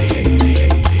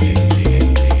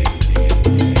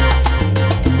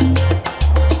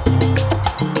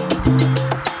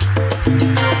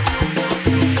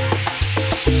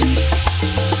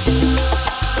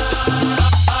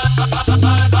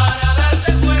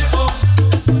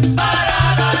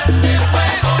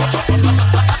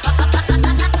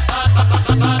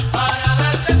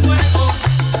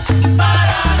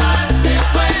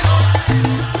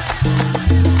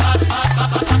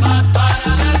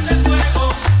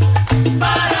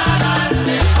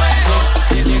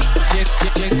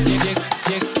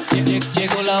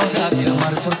 Llegó la hora de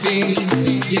amar por fin,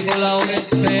 llegó la hora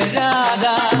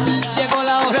esperada, llegó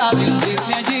la hora de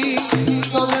hundirme allí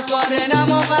sobre tu arena.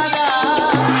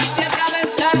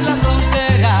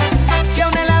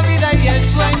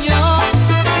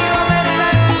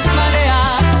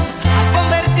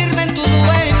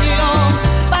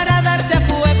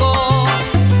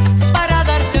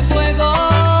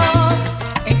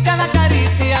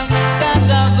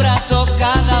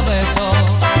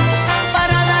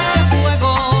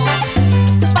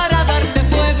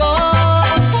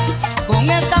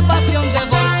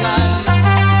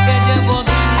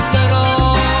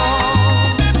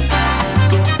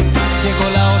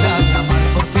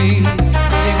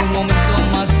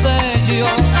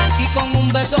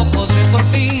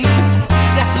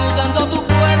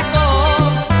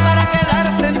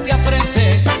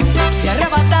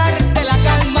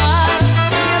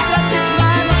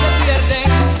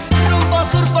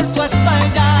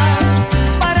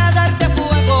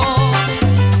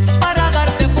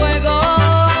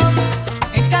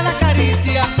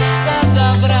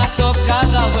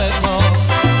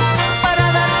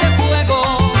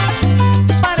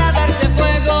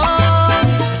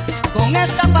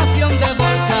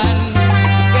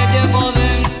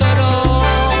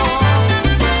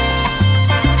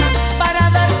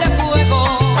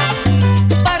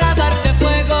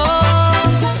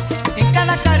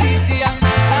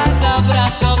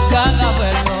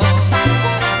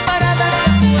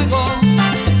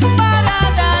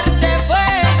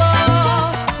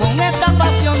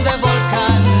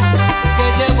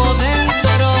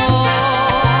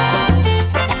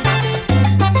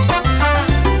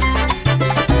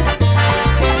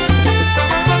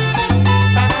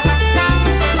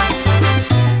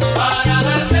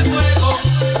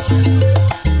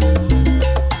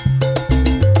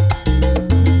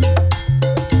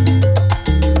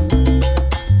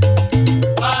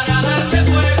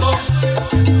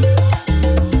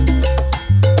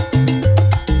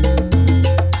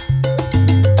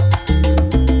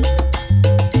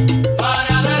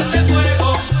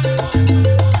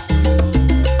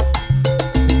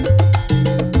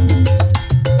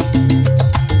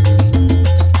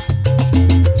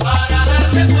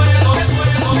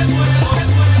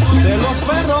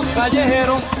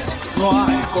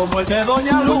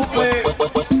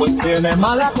 preocupe, pues tiene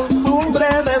mala costumbre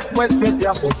después que se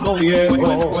ha puesto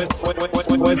viejo.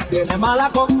 Pues tiene mala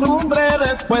costumbre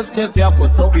después que se ha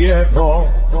puesto viejo.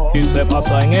 Y se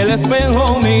pasa en el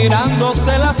espejo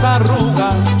mirándose las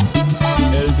arrugas.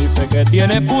 Él dice que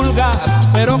tiene pulgas,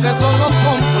 pero que son los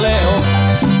complejos.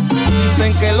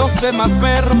 Dicen que los demás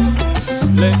perros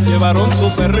le llevaron su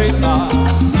perrita.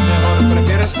 Mejor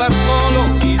prefiere estar solo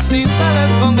y si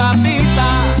sales con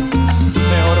gatitas.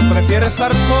 Mejor prefiere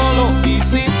estar solo y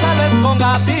si sales con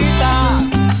gatitas.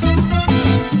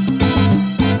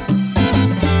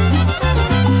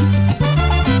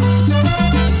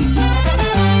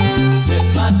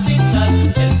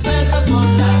 El perro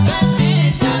con la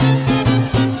gatita.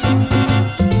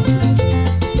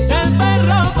 El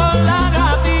perro con la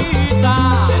gatita.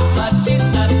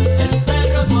 El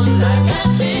perro con la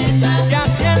gatita. Y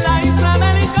aquí en la isla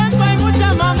del Encanto hay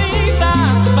muchas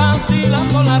mamitas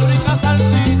vacilando la rica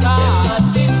salsita.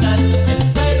 El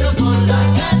perro con la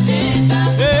gatita.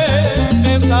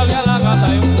 Que sale a la gata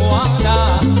en Juana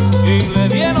y le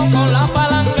dieron con la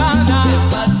palangana.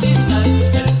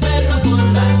 El perro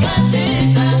con la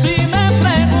gatita. Si me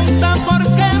preguntan por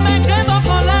qué me quedo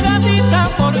con la gatita,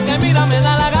 porque mira me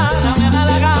da la gana, me da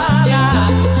la gana.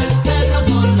 El perro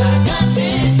con la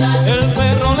gatita. El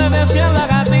perro le decía a la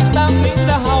gatita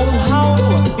mira jau jau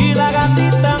y la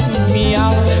gatita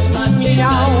miau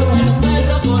miau. El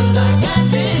perro con la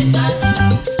gatita.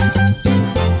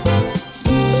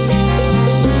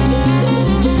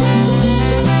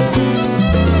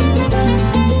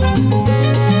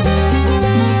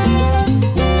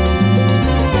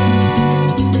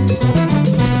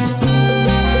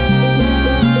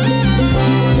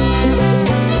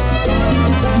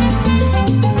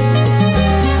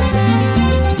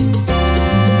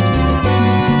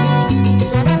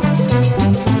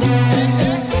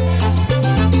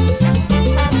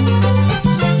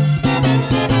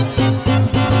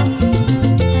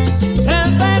 El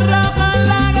perro con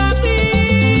la gatita. El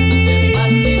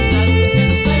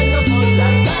perro con la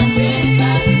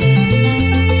gatita.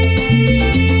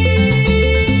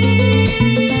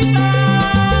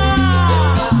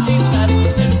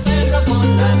 El perro con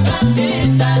la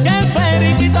gatita. Y el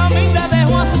periquito mira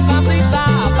dejó a su casita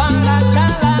para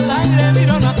echarla al aire,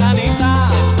 miró una canita.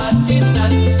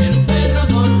 El perro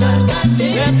con la gatita.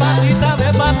 De patita, de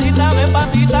patita, de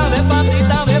patita, de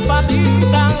patita, de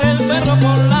patita, el perro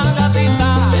con la gatita.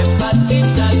 El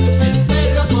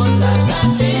perro con la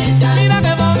gatita. Mira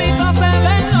qué bonito se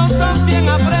ven los dos bien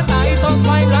apretaditos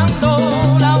bailando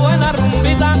la buena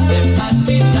rumbita. El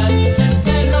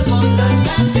perro con la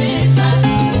gatita.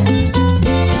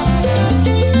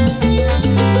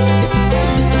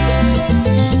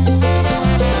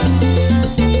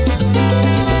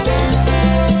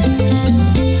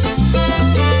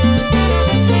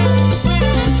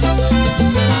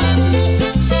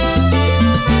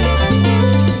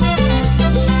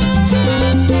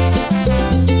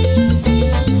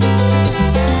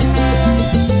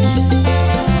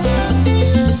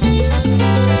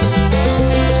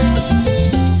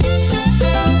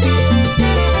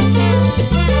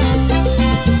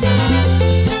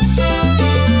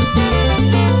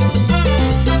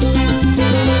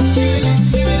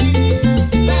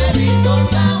 Perrito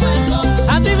sabueso.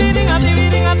 Ativirín,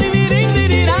 ativirín, ativirín,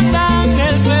 dirirandán,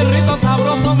 el perrito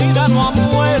sabroso mira no ha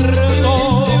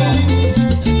muerto.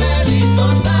 Perrito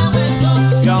sabueso.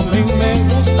 Y a mí me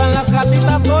gustan las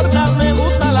gatitas gordas, me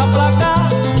gusta la placa,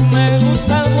 me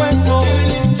gusta el hueso.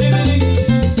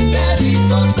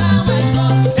 Perrito sabueso.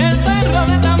 El perro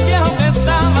de tan viejo que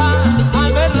estaba,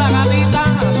 al ver la gatita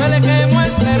se le quemó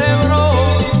el cerebro.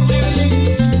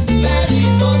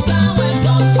 Perrito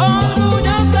sabueso.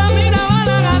 Orgullosa miraba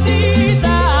la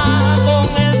gatita con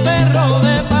el perro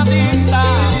de patita.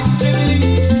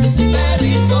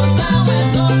 Perrito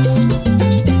sabueso.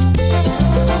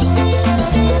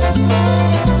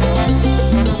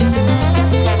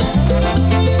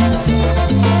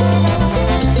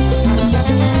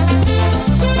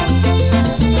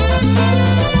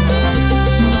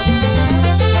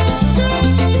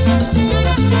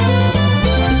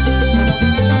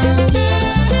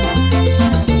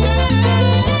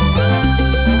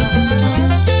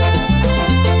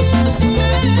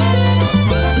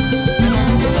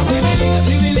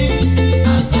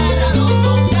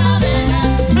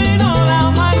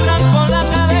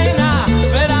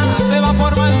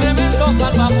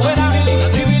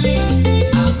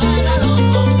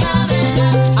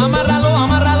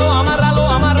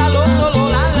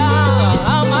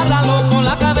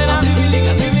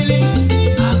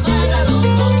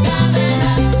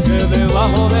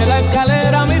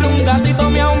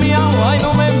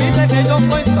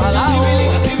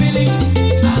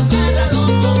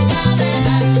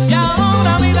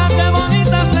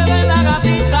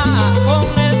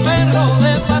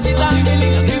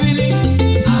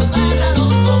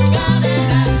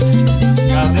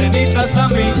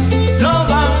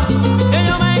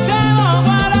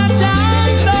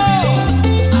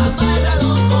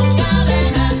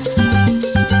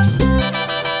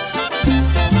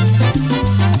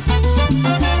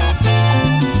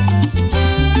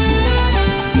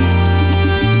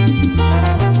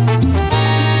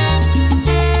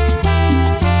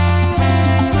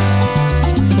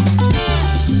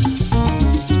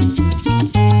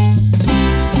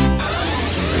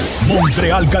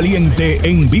 Montreal Caliente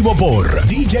en vivo por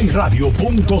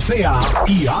djradio.ca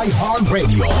y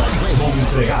iHeartRadio.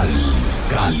 Montreal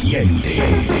Caliente.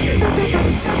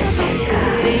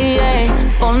 DJ,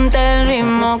 ponte el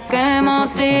ritmo que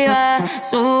motiva.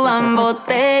 Suban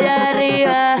botella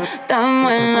arriba.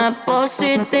 Estamos en la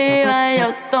positiva. Yo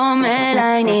tomé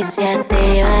la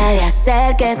iniciativa de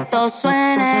hacer que esto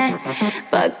suene,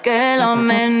 pa' que lo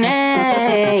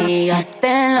menee y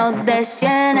gasten los de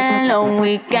 100 en los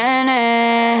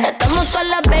weekends. Estamos todas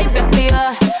las baby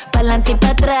activas, pa'lante y pa'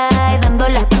 atrás,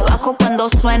 dándole hasta abajo cuando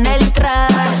suena el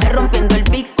track. Rompiendo el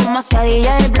beat como hacia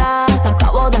DJ Blas.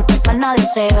 Acabo de empezar, nadie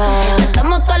se va.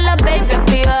 Estamos todas las baby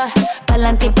activas,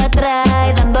 pa'lante y pa'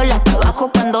 atrás, dándole hasta abajo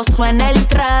cuando suena el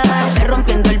track.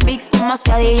 Rompiendo el beat como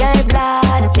hacia DJ Blas.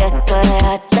 Y esto es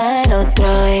hasta el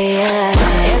otro día.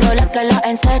 Llegó la que la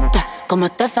encesta, como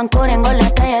Stephen Curry en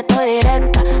goleta y estoy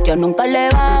directa. Yo nunca le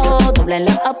bajo, doble en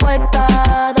la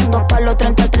apuesta. Dando palos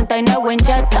 30 al 39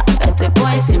 Winchester. Estoy por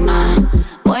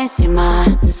encima,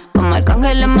 como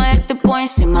Arcángel en Maya, estoy por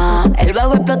encima. El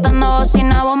bajo explotando,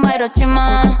 bocina, bomba,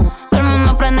 Hiroshima. Todo el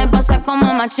mundo prende y pasa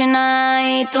como machina.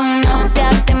 Y tú no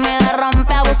seas tímida,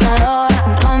 rompe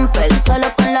abusadora. Rompe el suelo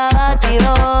con la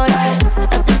batidora.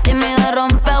 No seas tímida,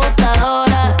 rompe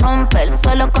abusadora. Rompe el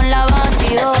suelo con la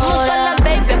batidora. Estamos con la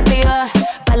baby activa,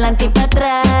 pa'lante y pa'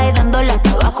 atrás, dándole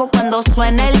hasta abajo cuando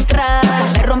suena el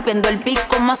track. Rompiendo el beat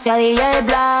como hacia DJ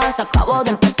Blas. Acabo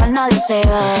de empezar, nadie se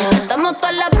va. Estamos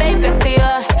todas las baby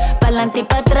activas, pa'lante y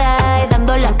pa' atrás,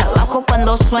 dándole hasta abajo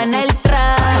cuando suena el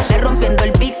track. Rompiendo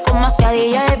el beat como hacia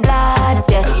DJ Blas.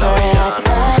 Y esto es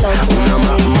hasta el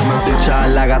otro día.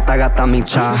 La gata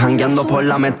micha, jangueando por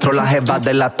la metro, la jeva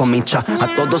de la tomicha. A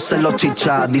todos se lo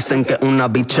chicha, dicen que es una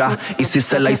bicha. Y si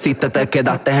se la hiciste, te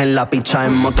quedaste en la picha.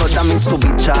 En motor da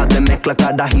Mitsubicha, de mezcla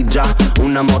carajilla.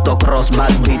 Una motocross,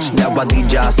 bad bitch de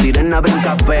Aguadilla. Sirena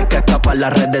brinca pez, que escapa la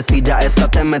redecilla. Esa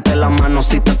te mete la mano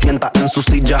si te sientas en su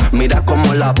silla. Mira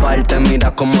como la parte,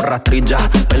 mira como rastrilla.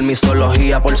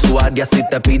 Permisología por su área si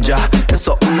te pilla.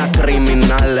 Eso es una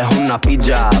criminal, es una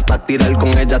pilla. Pa' tirar con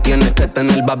ella tienes que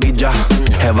tener babilla.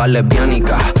 Jeva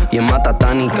lesbiánica y es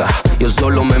matatánica. Yo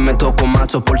solo me meto con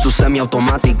machos por su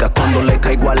semiautomática. Cuando le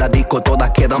caigo a la disco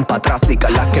todas quedan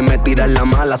patrásicas. Las que me tiran la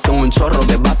mala son un chorro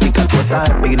de básica. Tú estás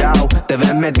expirado, te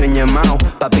ves medio ñemao.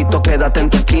 Papito, quédate en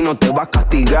tu esquina, te vas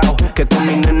castigado. Que con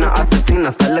mi nena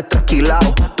asesina sales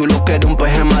trasquilao. Tú lo que eres un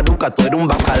peje maruca, tú eres un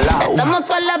bacalao. Estamos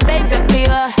todas las baby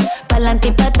activas, pa'lante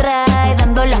y pa' atrás,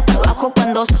 dándole hasta abajo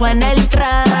cuando suena el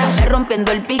track.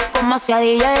 Rompiendo el beat como hacia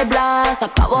DJ Blas.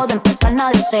 Acabo de empezar,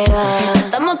 nadie se va.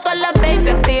 Estamos todas las baby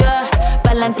activas,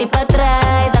 pa'lante y pa'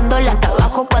 atrás, dándole hasta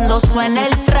abajo cuando suena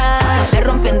el track.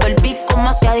 Rompiendo el beat como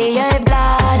hacia DJ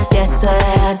Blas. Y esto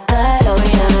es hasta el otro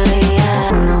día.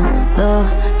 1, 2,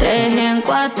 3 y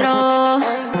 4.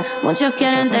 Muchos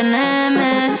quieren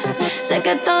tenerme. Sé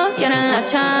que todos quieren la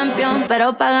Champions,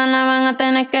 pero para ganar van a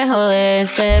tener que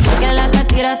joderse. Porque la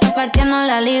catira está partiendo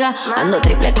la liga. Ando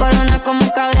triple corona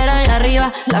como Cabrera allá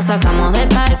arriba. La sacamos del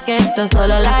parque, esto es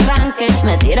solo el arranque.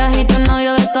 Me tiras y tu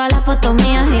novio ve todas las fotos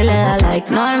mías y le da like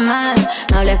normal.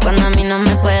 No hables cuando a mí no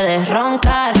me puedes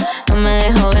roncar. No me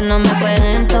dejo ver, no me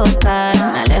pueden tocar.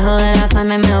 Me alejo de la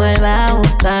fama y me vuelve a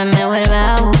buscar. Me vuelve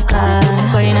a buscar.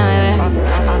 Es Corina, bebé.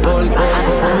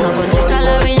 Ando con chicas,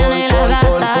 la villana y la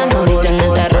gata. No dicen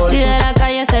el terror si de la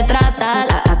calle se trata.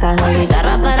 La acá de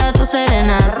guitarra para tu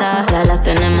serenata. Ya las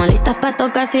tenemos listas para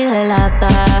tocar si delata.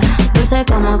 Dulce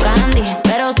como candy,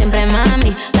 pero siempre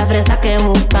mami. La fresa que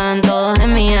buscan todos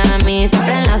en Miami.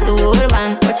 Siempre en la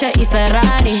Suburban, Porsche y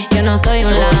Ferrari. Yo no soy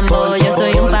un Lambo, yo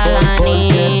soy un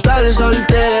Pagani. Estar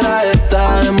soltera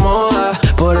está de moda,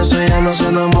 por eso ella no se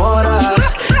enamora.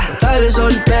 Estar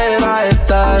soltera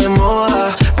está de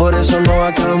moda, por eso no va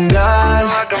a cambiar.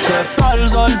 Estar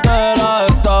soltera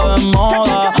está de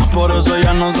moda, por eso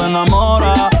ella no se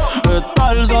enamora.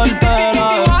 Estar soltera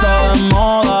está de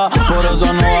moda, por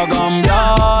eso no va a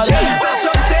cambiar. Está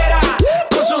soltera,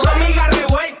 con sus amigas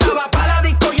revueltas. Va pa' la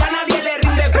disco y a nadie le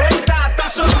rinde cuenta. Está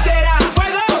soltera,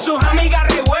 con sus amigas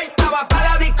revueltas.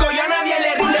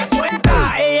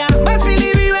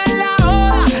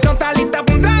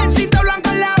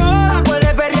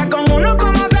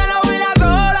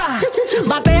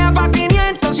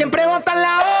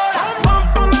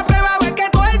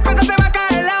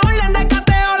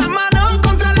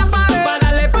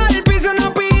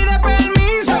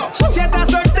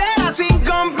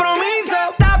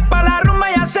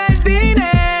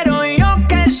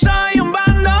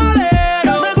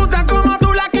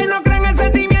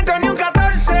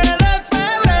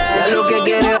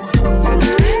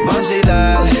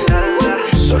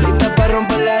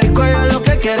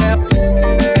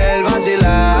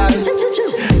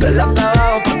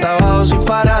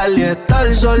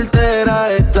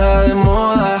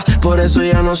 eso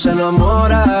ya no se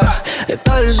enamora.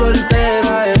 Estar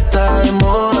soltera está de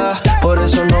moda, por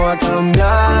eso no va a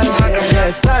cambiar.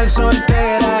 Estar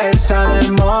soltera está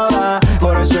de moda,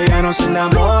 por eso ya no se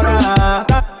enamora.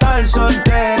 Estar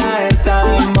soltera está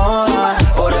de moda,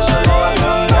 por eso no va a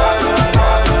cambiar.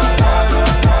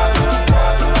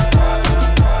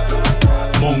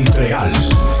 Montreal,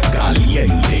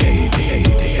 caliente.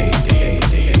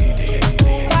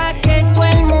 Pa' que todo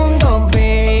el mundo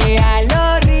vea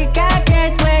lo rica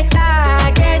que tú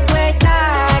estás, que tú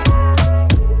estás.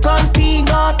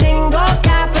 Contigo tengo que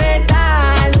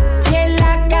apretar y en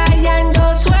la calle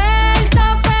ando suelto,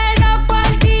 pero por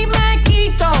ti me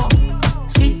quito.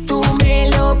 Si tú me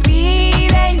lo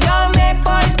pides, yo me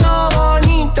porto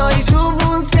bonito y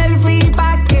subo un selfie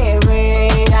pa' que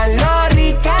vean lo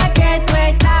rica que tú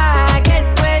estás, que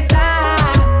tú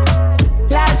estás.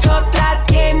 Las otras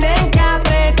tienen que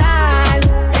apretar.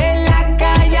 En la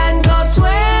calle ando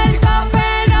suelto,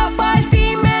 pero por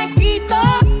ti me quito.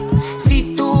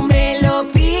 Si tú me lo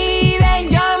pides,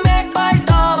 yo me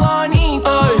porto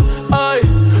bonito. Ay,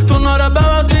 tú no eres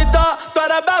bebecita, tú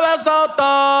eres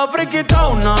bebesota. Friquita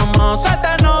una más, se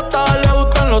te nota. Le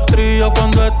gustan los tríos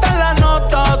cuando está en la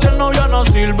nota. Si el novio no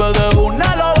sirve, de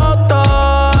una lo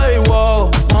bota. Ay,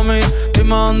 wow, mami,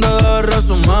 dime dónde debes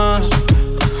resumir.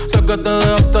 Sé que te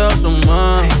dejaste hace un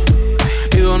mes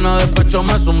y de una despecho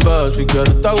me zumbé. Si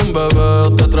quieres te hago un bebé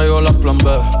o te traigo las plan B.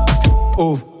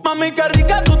 Mami, qué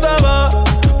rica tú te ves.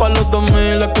 Pa' los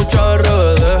 2000 escucha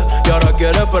RBD. Y ahora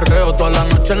quieres perreo toda la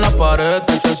noche en la pared.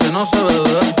 Te eché si no se ve.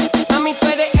 Mami, tú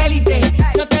eres élite,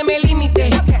 no te me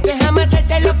limites. Déjame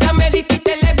hacerte lo que amerita y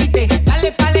te levite.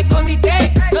 Dale pa'l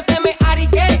escondite, no te me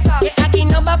ariques. Que aquí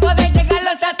no va a poder llegar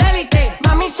los satélites.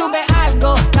 Mami, sube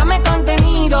algo, dame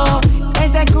contenido.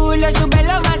 Ese culo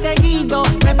súbelo más seguido.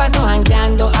 Me paso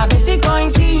jangueando a ver si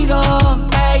coincido.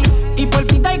 Ey, y por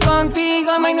fin estoy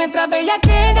contigo. May, nuestra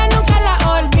bellaquera nunca la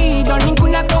olvido.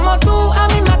 Ninguna como tú a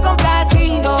mí me ha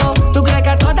complacido. Tú crees que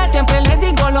a todas siempre les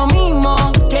digo lo mismo.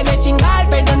 Quiere chingar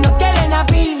pero no quieren a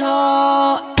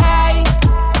fijo. Ey,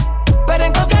 pero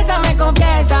en confianza me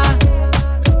confiesa.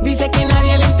 Dice que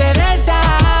nadie le interesa,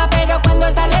 pero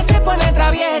cuando sale se pone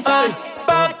traviesa. Ay,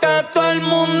 pa' que todo el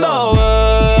mundo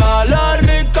vea la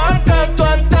rica que tú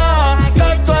estás,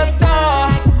 que tú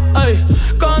estás. Ay,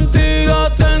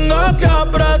 contigo tengo que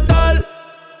apretar.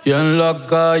 Y en la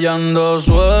calle ando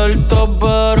suelto,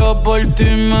 pero por ti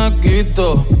me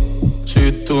quito.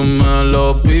 Si tú me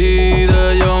lo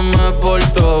pides, yo me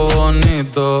porto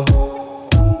bonito.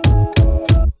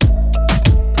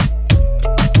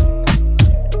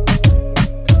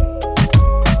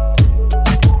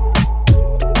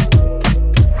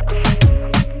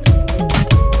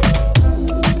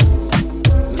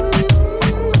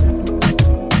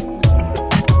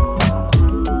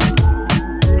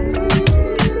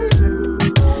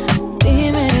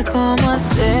 Dime cómo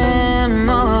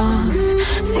hacemos.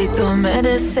 Si tú me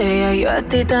deseas, yo a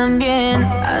ti también.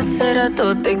 Hace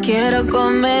rato te quiero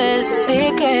comer.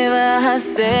 Di qué vas a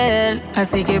hacer.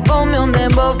 Así que ponme un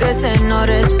dembow que se no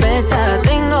respeta.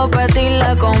 Tengo pa' ti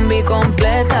la combi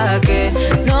completa. Que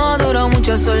no duró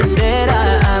mucho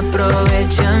soltera.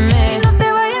 Aprovechame. No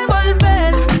te vayas a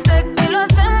volver. Sé que lo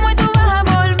hacemos y tú vas a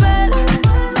volver.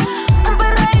 Un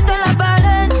perreíto en la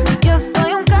pared. Yo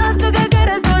soy un caso que hay que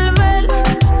resolver.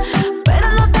 Pero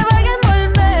no te vayas a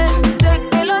volver. Sé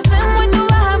que lo hacemos y tú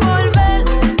vas a volver.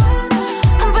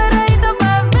 Un perreíto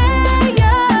pa'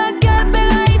 bella, quedar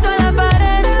pegadito a la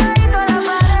pared.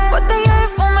 Botella de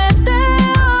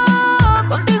fumeteo,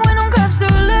 contigo en un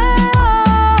capsuleo.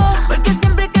 Porque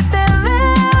siempre que te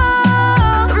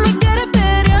veo, tú me quieres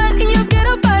pelear y yo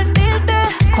quiero partirte.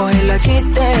 Coge los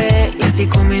chistes y así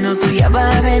con minutos ya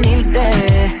vas a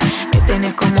venirte. Me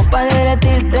tienes como pa'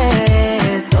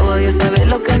 derretirte. Solo Dios sabe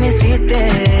lo que me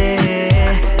hiciste.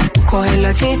 Coge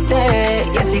los chistes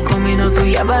y así con minutos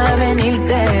ya vas a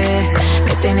venirte.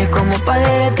 Me tienes como pa'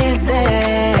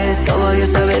 derretirte. Solo Dios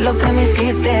sabe lo que me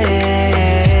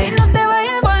hiciste. Y no te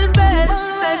vayas a volver.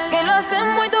 Sé que lo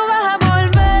hacemos y tú vas a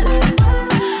volver.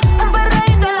 Un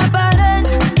perreíto en la pared.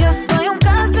 Yo soy un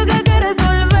caso que hay que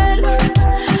resolver.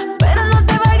 Pero no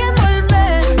te vayas a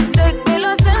volver. Sé que lo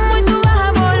hacemos y tú vas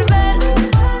a volver.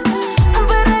 Un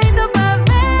perreíto pa'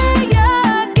 bella,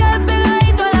 quedar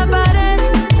pegadito a la pared.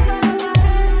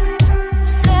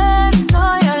 Sexo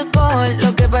y alcohol,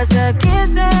 lo que pasa aquí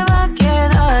se va a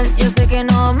quedar. Yo sé que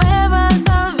no me vas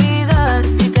a olvidar.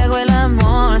 Si te hago el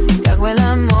amor, si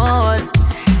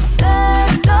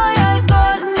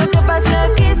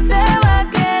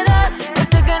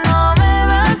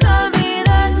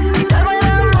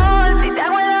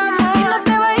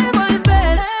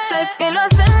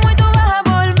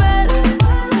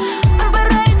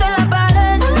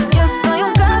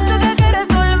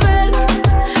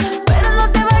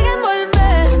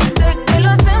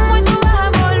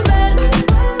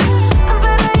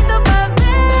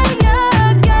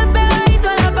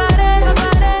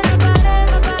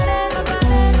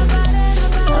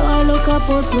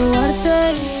por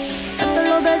probarte, darte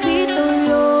los besitos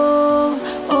yo.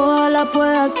 Ojalá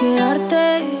pueda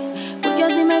quedarte, porque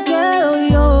así me quedo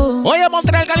yo. Oye,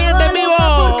 Montreal Caliente en vivo.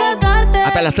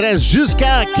 Hasta las 3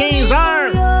 jusqu'à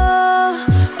 15h.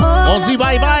 On dit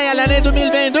bye bye à l'année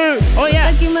 2022. Oye,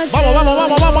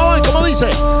 vamos. ¿Cómo dice?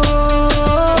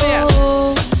 Oye,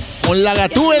 con la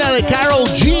gatúbela de Karol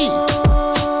G.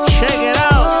 Check it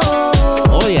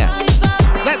out. Oye,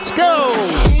 let's go.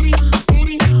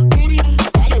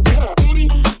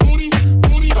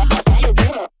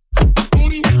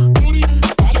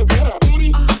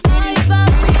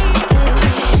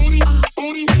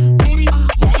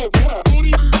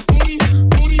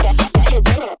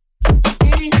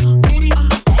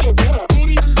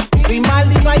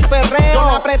 Yo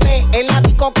la apreté el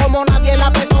ático como nadie la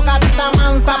apretó, gatita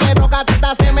mansa, pero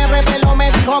gatita se me reveló,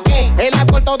 me dijo que el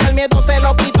alcohol todo el miedo se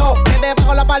lo quitó, que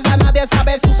debajo la palda nadie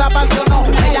sabe si usa pasión o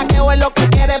no. Bellaqueo es lo que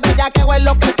quiere, bellaqueo es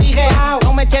lo que sigue.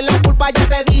 No me eches la culpa, yo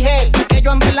te dije que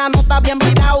yo en verdad no está bien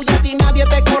virado y a ti nadie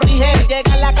te corrige.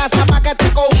 Llega a la casa pa' que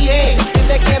te cobije, que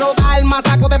te quiero dar más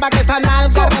saco de pa' que esa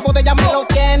nalga. Rebote ya me lo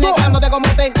tiene, cándote como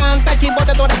te encanta, el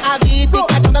chimbote tú eres adicto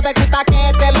y cachonte te quita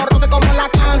que te lo roce como la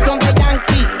canción de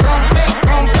Yankee.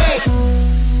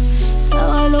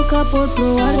 Estaba loca por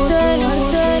probarte,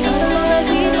 darte los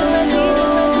besitos.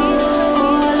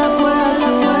 Ojalá pueda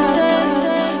quedarte,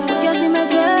 porque así me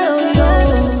quedo yo.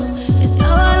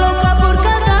 Estaba loca por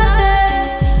casarte,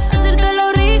 hacerte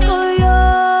lo rico yo.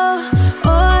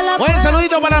 Ojalá. Buen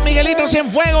saludito para Miguelito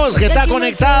Cienfuegos, que está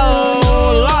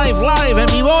conectado live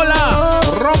en mi bola.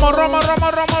 Romo.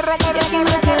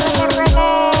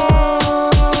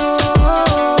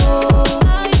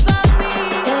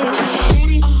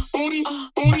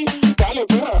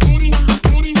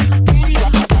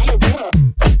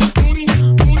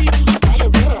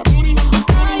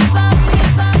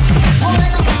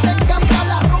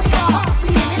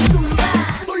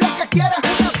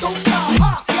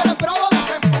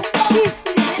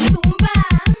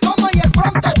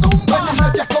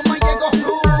 Como llegó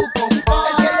su compa,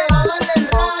 el que le va a darle el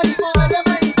ray, modele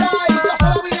mental. Yo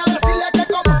solo vine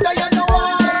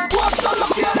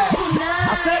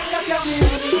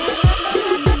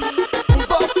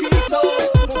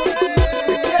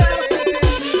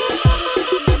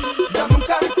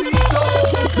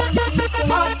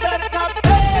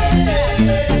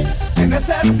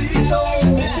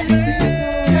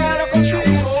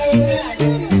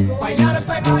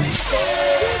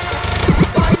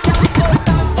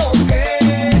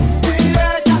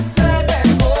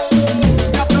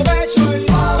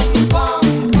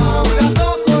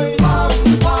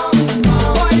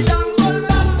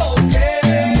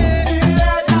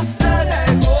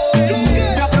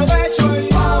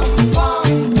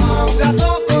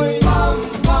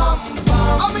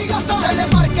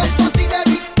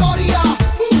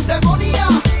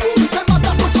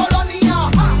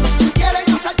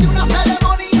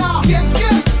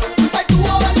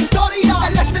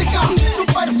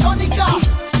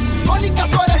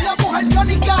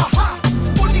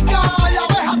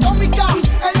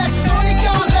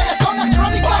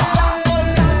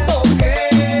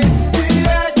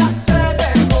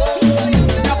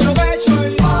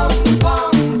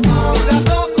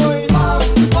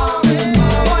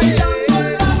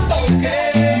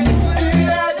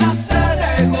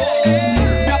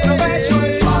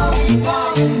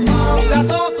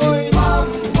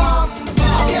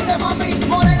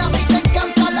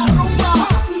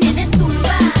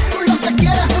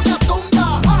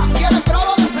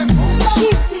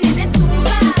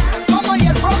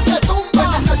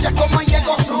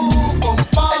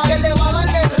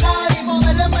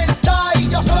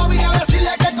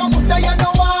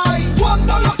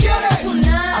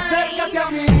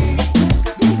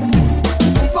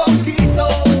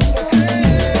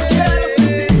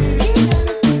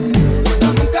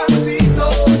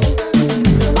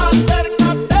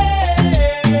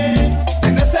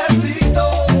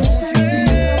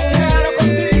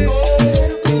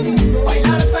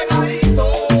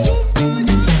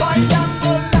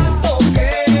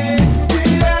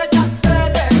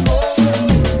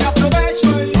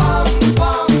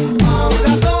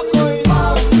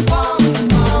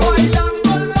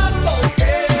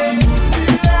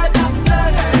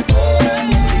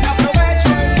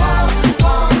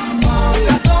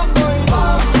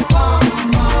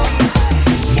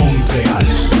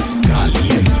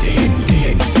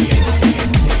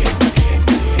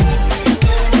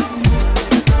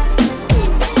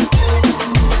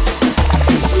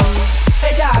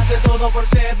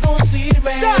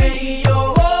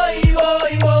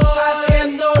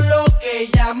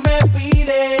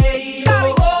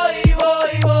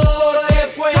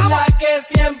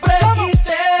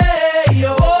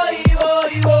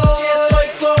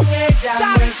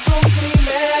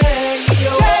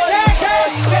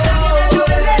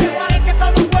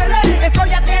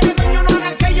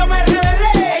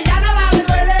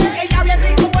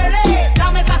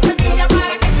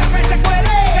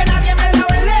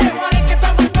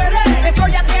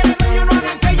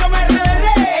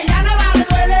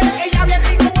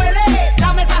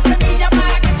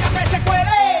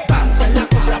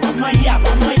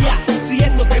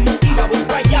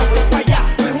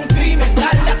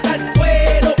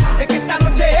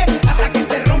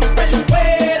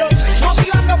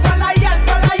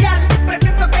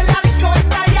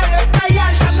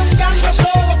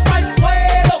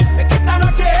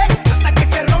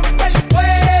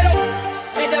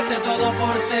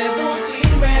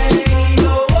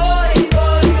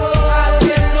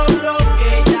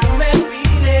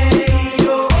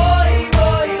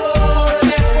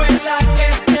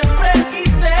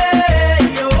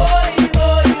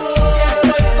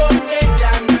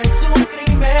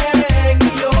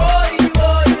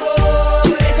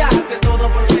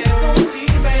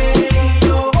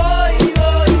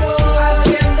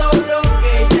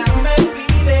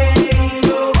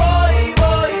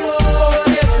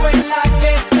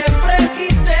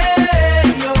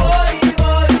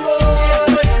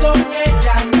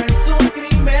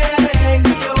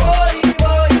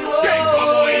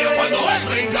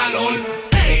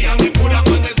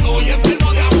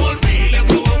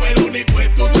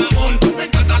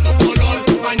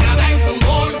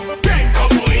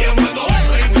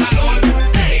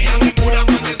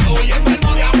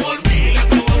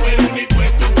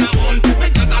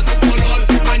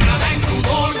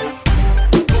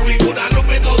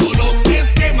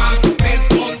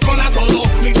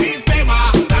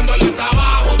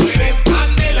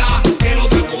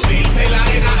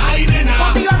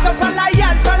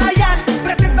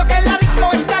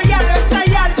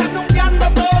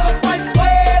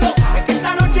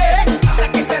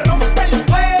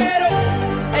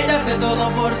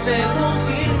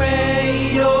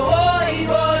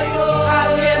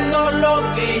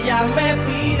ella me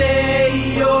pide y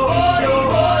yo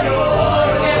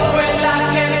porque fue la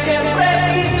que siempre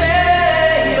quise.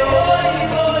 Yo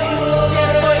si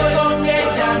estoy con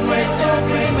ella no es un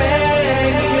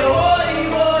crimen.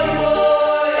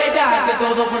 Ella hace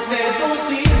todo por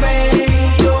seducirme.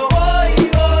 Yo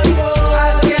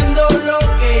haciendo lo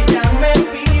que ella me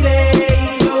pide.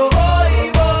 Yo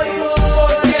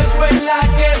porque fue la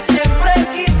que siempre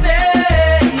quise.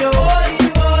 Yo si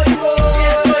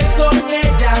estoy con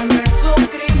ella no es un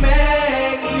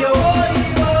crimen.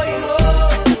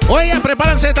 Oigan,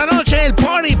 prepárense esta noche el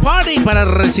party para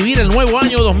recibir el nuevo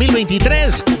año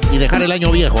 2023 y dejar el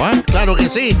año viejo, ¿ah? Claro que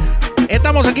sí.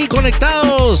 Estamos aquí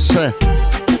conectados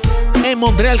en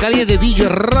Montreal Caliente,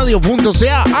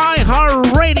 DJRadio.ca,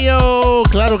 iHeartRadio.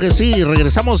 Claro que sí.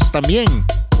 Regresamos también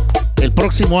el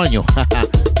próximo año,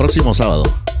 próximo sábado.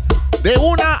 De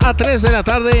 1 a 3 de la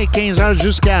tarde, 15h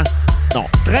jusqu'à... Non,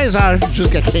 13h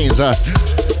jusqu'à 15h.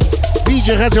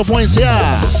 DJ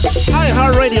Radio.ca,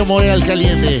 iHeartRadio Montréal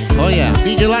Caliente. Oh yeah,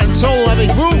 DJ Latin Soul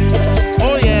avec vous.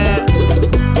 Oh yeah,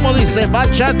 como dice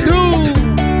Bachatu.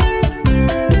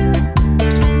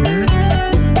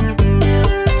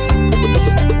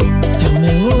 Ya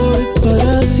me voy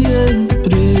para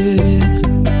siempre,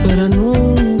 para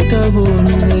nunca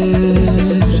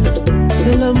volver.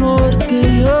 El amor que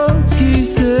yo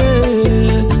quise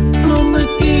no me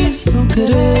quiso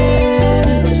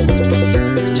querer.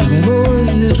 Ya me voy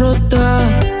derrotado,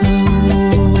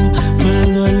 me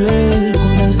duele el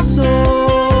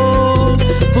corazón,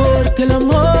 porque el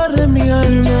amor de mi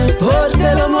alma, porque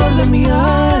el amor de mi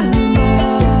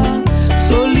alma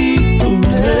solito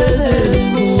me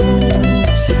dejó.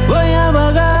 Voy a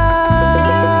vagar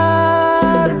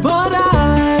por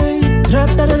ahí,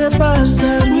 trataré de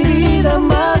pasar mi vida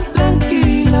más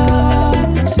tranquila.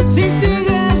 Si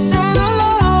sigue este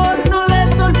dolor, no le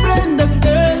sorprenda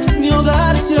que mi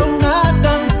hogar sea una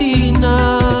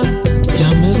cantina. Ya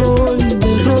me voy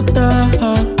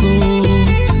derrotado,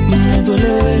 me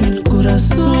duele el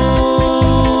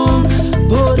corazón,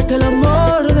 porque el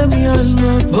amor de mi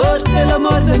alma, porque el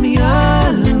amor de mi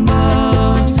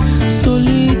alma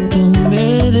solito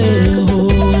me dejó.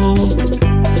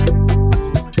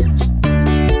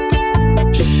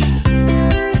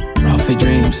 Roughy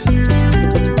dreams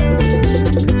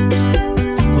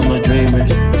for my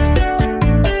dreamers.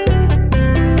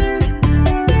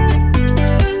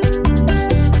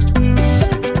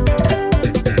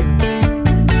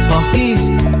 Park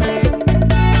East,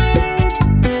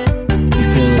 you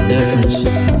feel the difference.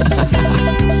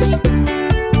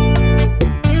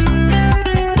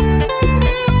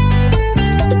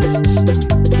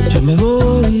 Ya me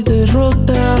voy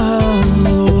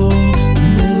derrotado,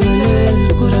 me duele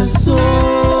el corazón,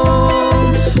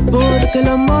 porque el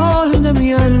amor de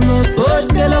mi alma,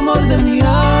 porque el amor de mi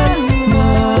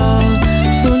alma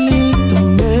solito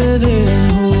me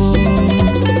dejó.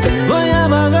 Voy a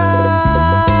vagar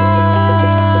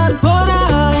por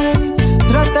ahí,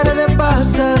 trataré de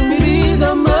pasar mi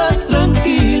vida más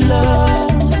tranquila.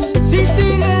 Si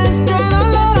sigue este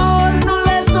dolor, no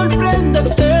le sorprenda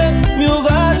que mi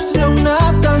hogar sea una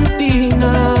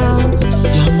cantina.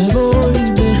 Ya me voy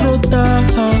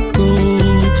derrotado,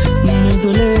 me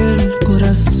duele el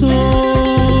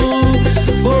corazón,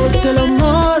 porque el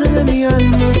amor de mi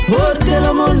alma, porque el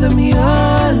amor de mi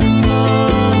alma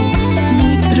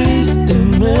muy triste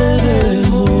me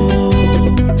dejó.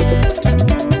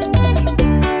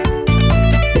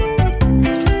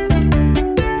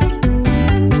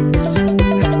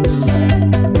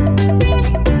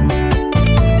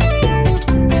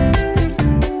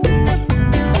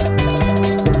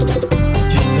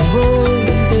 Ya me voy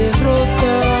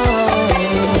derrotado.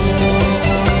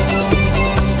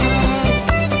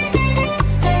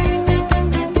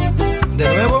 De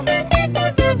nuevo.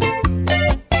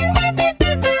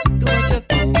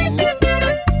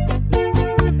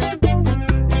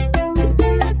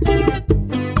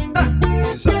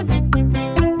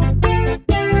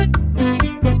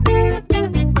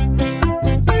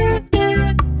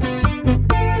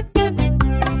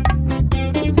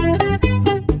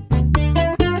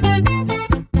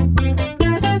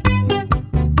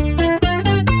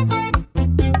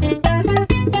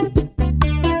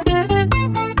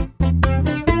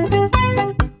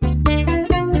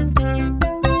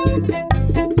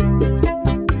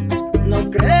 No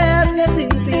creas que sin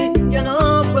ti yo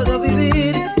no puedo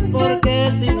vivir, porque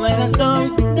si no hay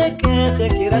razón de que te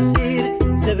quieras ir,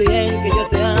 sé bien que yo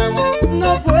te amo,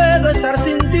 no puedo estar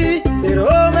sin ti, pero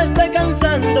me estoy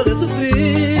cansando de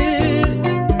sufrir.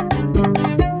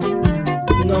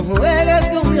 No juegues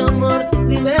con mi amor,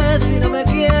 dime si no me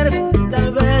quieres,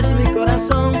 tal vez mi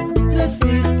corazón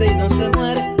resiste y no se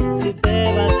muere,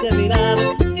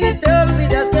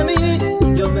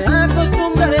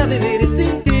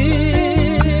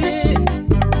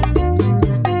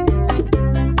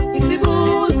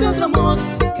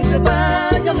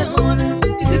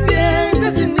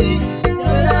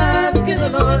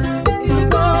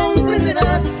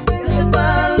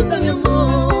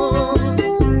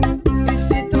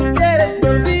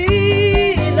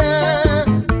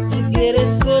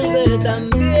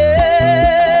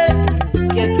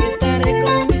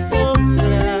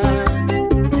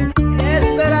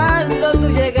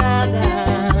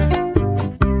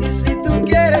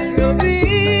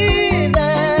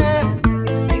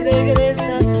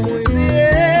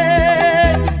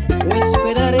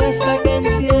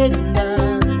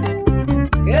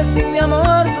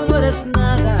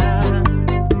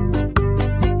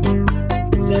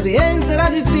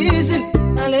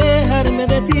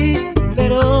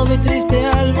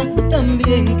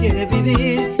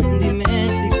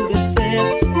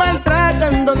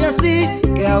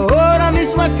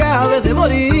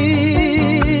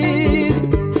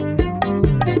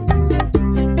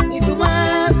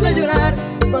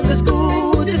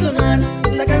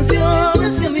 la canción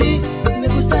es que a mí me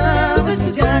gustaba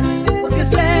escuchar, porque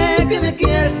sé que me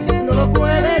quieres, no lo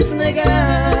puedes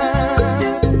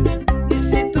negar. Y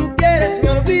si tú quieres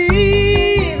me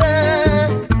olvida,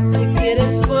 si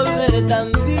quieres volver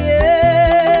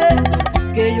también,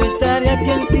 que yo estaré aquí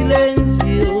en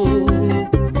silencio,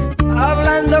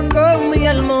 hablando con mi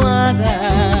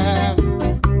almohada.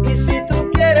 Y si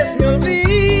tú quieres me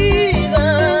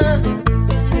olvida,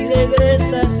 y si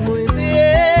regresas muy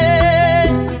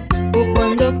bien, o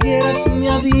cuando quieras me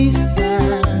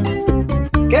avisas,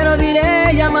 que no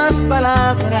diré ya más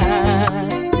palabras.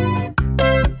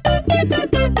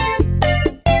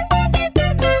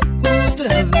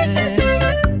 Otra vez,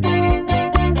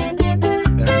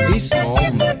 el mismo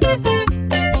hombre.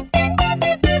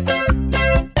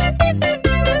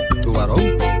 Tu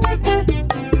varón.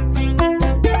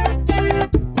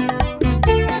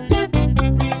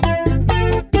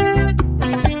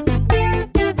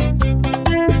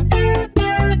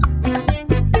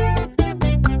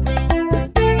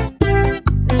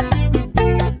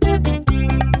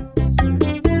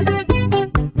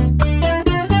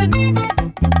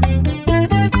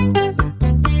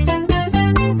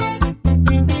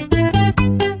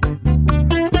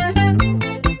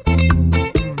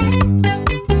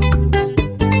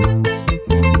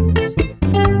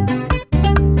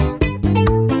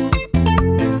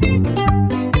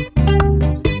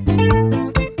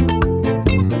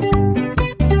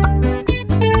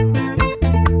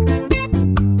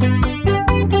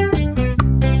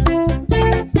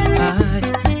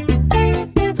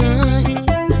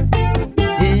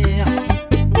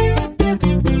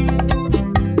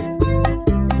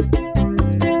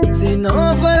 Si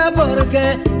no fuera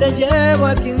porque te llevo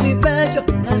aquí en mi pecho,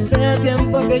 hace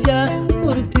tiempo que ya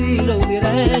por ti lo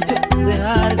hubiera hecho.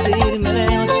 Dejarte irme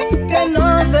lejos, que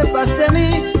no sepas de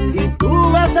mí, y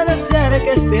tú vas a desear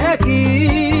que esté aquí.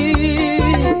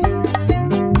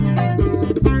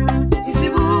 Y si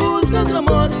busco otro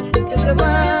amor, que te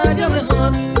vaya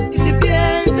mejor. Y si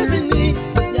piensas en mí,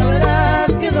 ya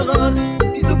verás qué dolor,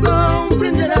 y tú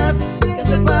comprenderás que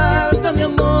hace falta mi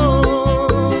amor.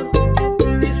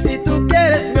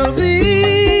 Me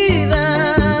olvida,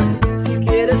 si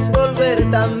quieres volver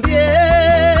también,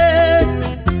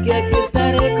 que aquí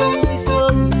estaré con mi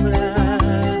sombra,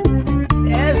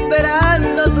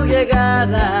 esperando tu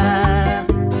llegada.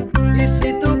 Y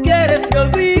si tú quieres me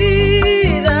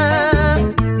olvida,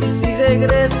 y si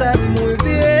regresas muy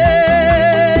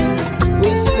bien,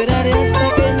 pues esperaré hasta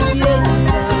que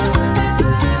entiendas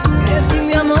que sin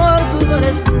mi amor tú no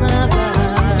eres nada.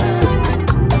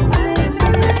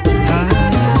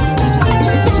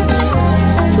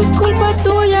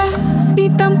 Y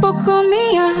tampoco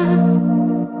mía,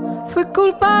 fue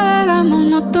culpa de la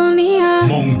monotonía.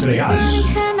 Montreal,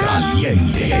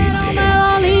 caliente. Me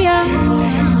dolía.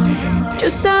 Yo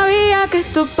sabía que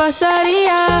esto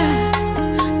pasaría,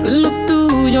 tú en lo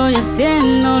tuyo y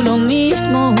haciendo lo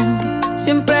mismo,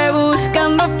 siempre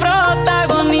buscando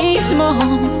protagonismo.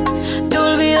 Te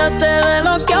olvidaste de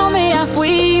lo que un día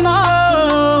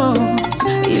fuimos,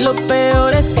 y lo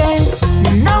peor es que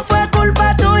no fue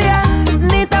culpa tuya,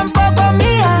 ni tampoco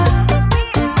mía,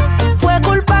 fue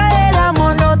culpa de la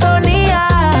monotonía.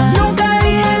 Nunca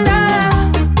dije nada,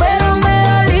 pero me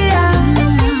dolía,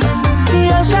 y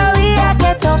yo sabía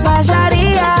que esto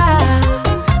pasaría.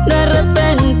 De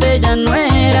repente ya no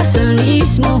eras el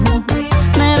mismo,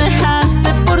 me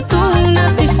dejaste por tu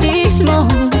narcisismo.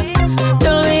 Te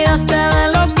olvidaste de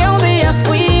lo que un día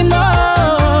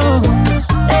fuimos.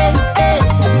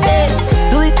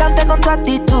 Tú distante con tu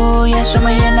actitud y eso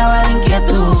me llenaba de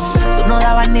inquietud. Tú no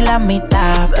dabas ni la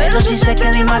mitad, pero sí sé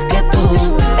que di más que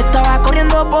tú. Estaba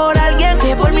corriendo por alguien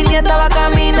que por mí ni estaba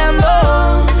caminando.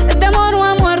 Este amor no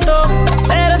ha muerto,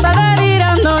 pero está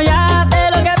delirando ya.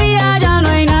 De lo que había ya no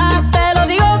hay nada, te lo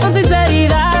digo con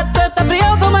sinceridad. Tú estás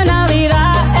frío como en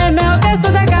Navidad, es mejor que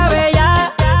esto se acabe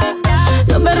ya.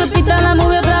 No me repita la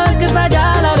movie otra vez, que esa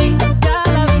ya la vi.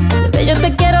 Bebé, yo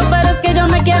te quiero, pero es que yo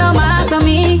me quiero más a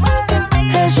mí.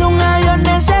 Es un adiós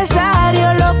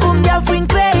necesario, lo que un día fue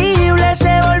increíble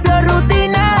se volvió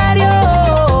rutinario.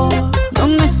 No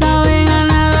me saben a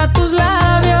nada tus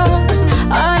labios,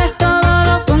 ahora es todo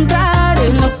lo contrario.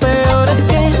 Y lo peor es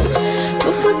que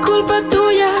no fue culpa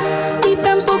tuya, ni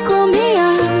tampoco mía,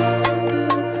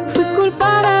 fue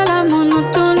culpa de la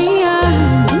monotonía.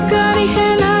 Nunca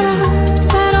dije nada,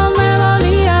 pero me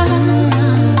dolía.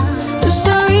 Yo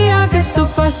sabía que esto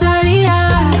pasaría.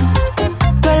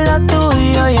 Tú en lo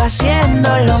tuyo y haciendo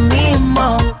lo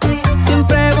mismo,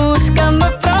 siempre buscando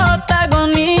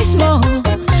protagonismo,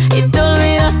 y te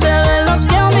olvidaste de lo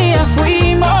que un día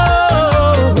fuimos.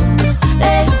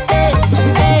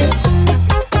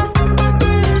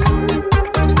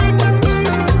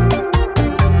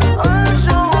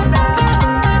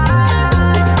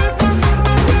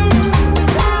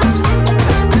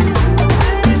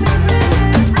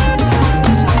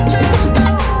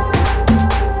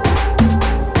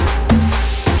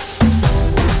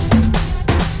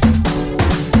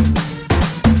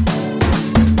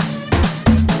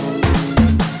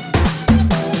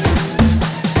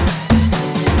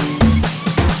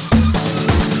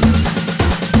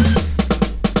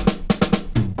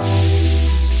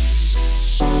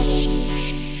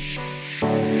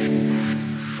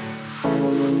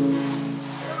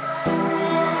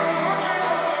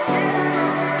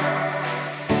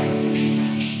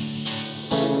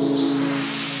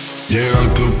 Llega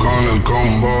al club con el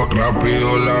combo,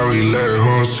 rápido la vi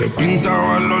lejos. Se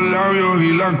pintaban los labios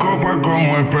y la copa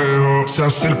como espejo. Se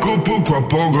acercó poco a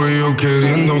poco y yo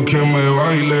queriendo que me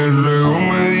baile. Luego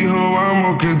me dijo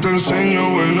vamos que te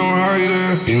enseño buenos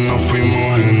aires. Y nos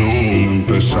fuimos en una,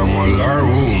 empezamos a la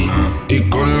 1. Y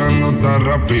con la nota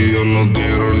rápido nos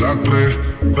dieron las 3.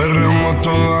 Perreamos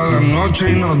toda la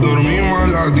noche y nos dormimos a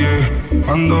las 10.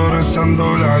 Ando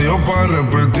rezando a Dios para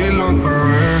repetirlo otra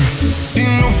vez. Y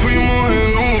nos fuimos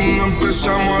en una,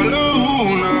 empezamos a la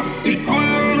 1. Y con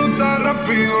la nota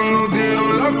rápido nos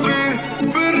dieron las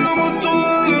 3. Perreamos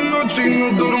toda la noche y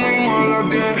nos dormimos a las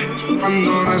 10.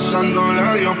 Ando rezando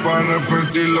a Dios para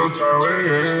repetirlo otra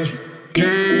vez.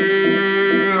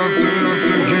 Quédate,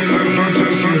 que la noche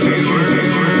sin ti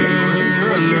duele.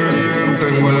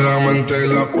 Tengo en la mente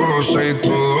la pose y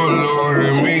todo lo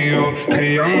gemido.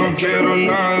 Que ya no quiero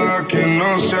nada que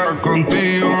no sea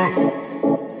contigo.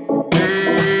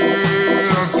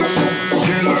 Quédate,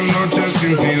 que la noche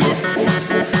sin ti duele.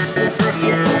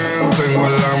 Tengo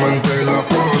en la mente la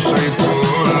pose y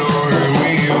todo lo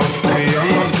gemido. Que ya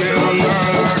no quiero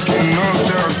nada que no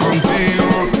sea contigo.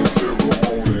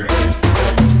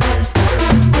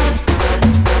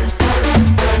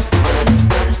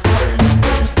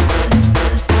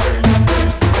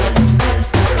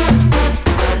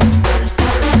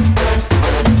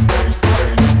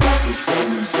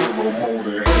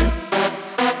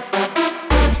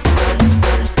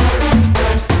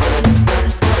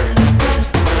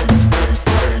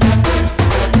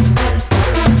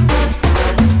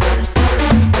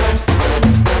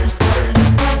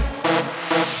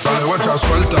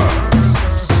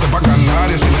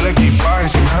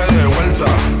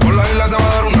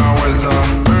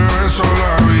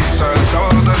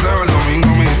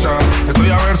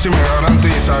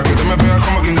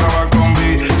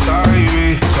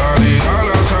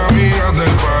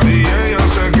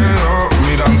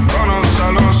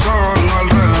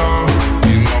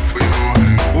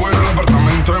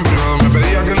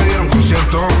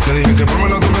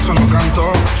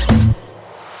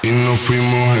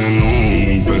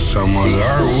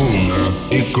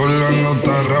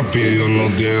 Rápido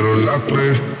nos dieron las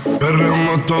 3.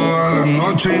 Perreamos toda la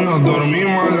noche y nos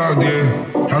dormimos a las 10.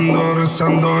 Ando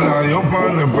rezando a Dios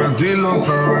para repetirlo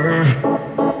otra vez.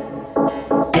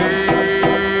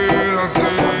 Quédate,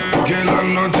 que la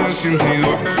noche sin ti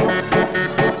duele.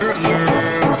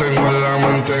 Tengo en la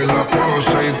mente la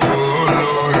pose y todo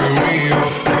lo gemido.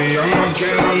 Que ya no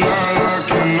quiero nada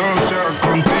que no sea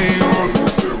contigo.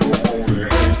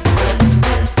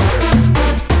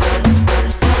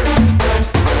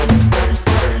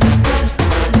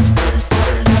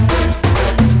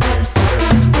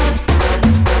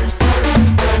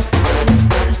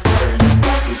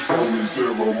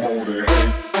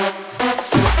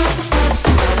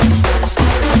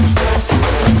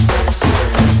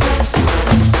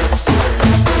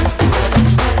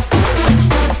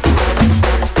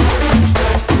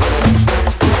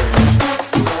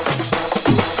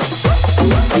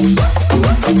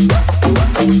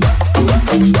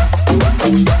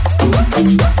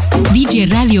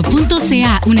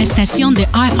 DJRadio.ca, una estación de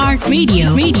iHeartRadio.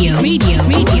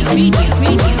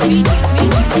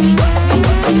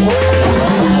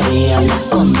 La vi andar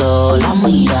con dos, la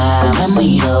mira, me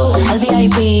miró. Al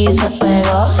VIP se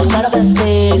pegó, claro que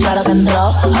sí, claro que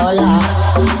entró. Hola,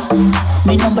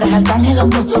 mi nombre es Arcángel, un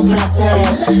gusto, un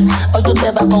placer. Hoy tú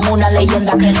te vas con una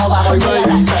leyenda que no va a volver a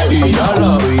nacer. Y ya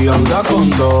la vi andar con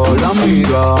dos, la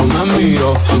mira, me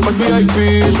miró. Al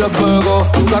VIP se pegó,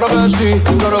 claro que sí,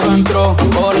 claro que entró.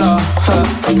 Hola,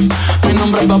 mi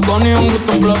nombre es Bad Bunny, un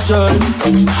gusto, un placer.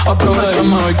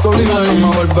 Aprovechame hoy que obligado y me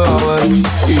vuelve a ver.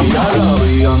 Y ya la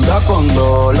vi andar con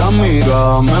dos, la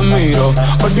mira, me miró.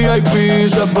 Al VIP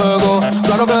se pegó,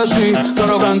 claro que sí,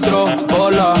 claro que entró.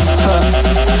 Hola,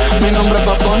 mi nombre es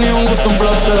Bad Bunny, un gusto, un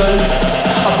placer.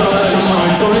 Aprovechame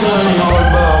hoy que obligado y me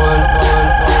vuelve a ver.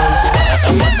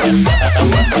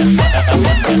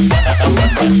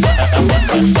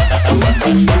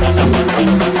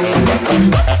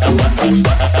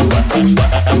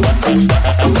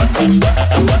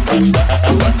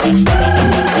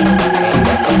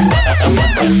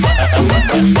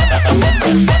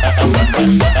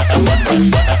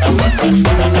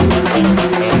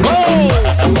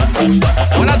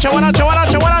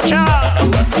 Guaracha.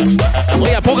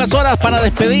 Hoy a pocas horas para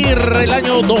despedir el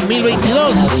año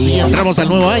 2022 y entramos al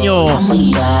nuevo año.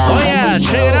 Oye,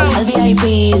 check it out. Al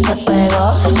VIP se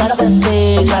pegó, claro que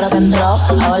sí, claro que entró.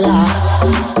 Hola,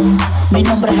 Mi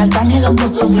nombre es Arcángel, un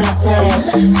gusto, un placer.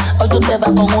 Hoy tú te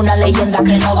vas con una leyenda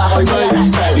que no va a volver a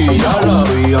nacer. Y ya la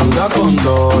vi, anda con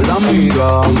dos, la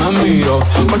amiga me miro.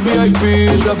 Por VIP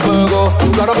se pegó,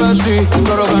 claro que sí,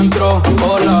 claro que entró.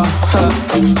 Hola,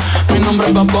 mi nombre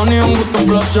es Bad Bunny, un gusto, un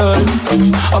placer.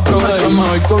 Aprovechame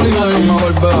hoy que obligado y me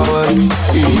vuelve a ver.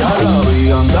 Y ya la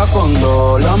vi, anda con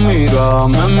dos, la amiga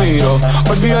me miro.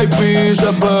 Por VIP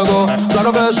se pegó,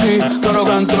 claro que sí, claro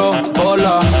que entró.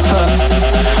 Hola,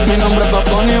 mi nombre es Bad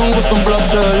Bunny, un gusto, un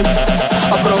placer.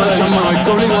 Aprovechame hoy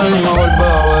que obligado y me vuelve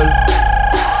a ver.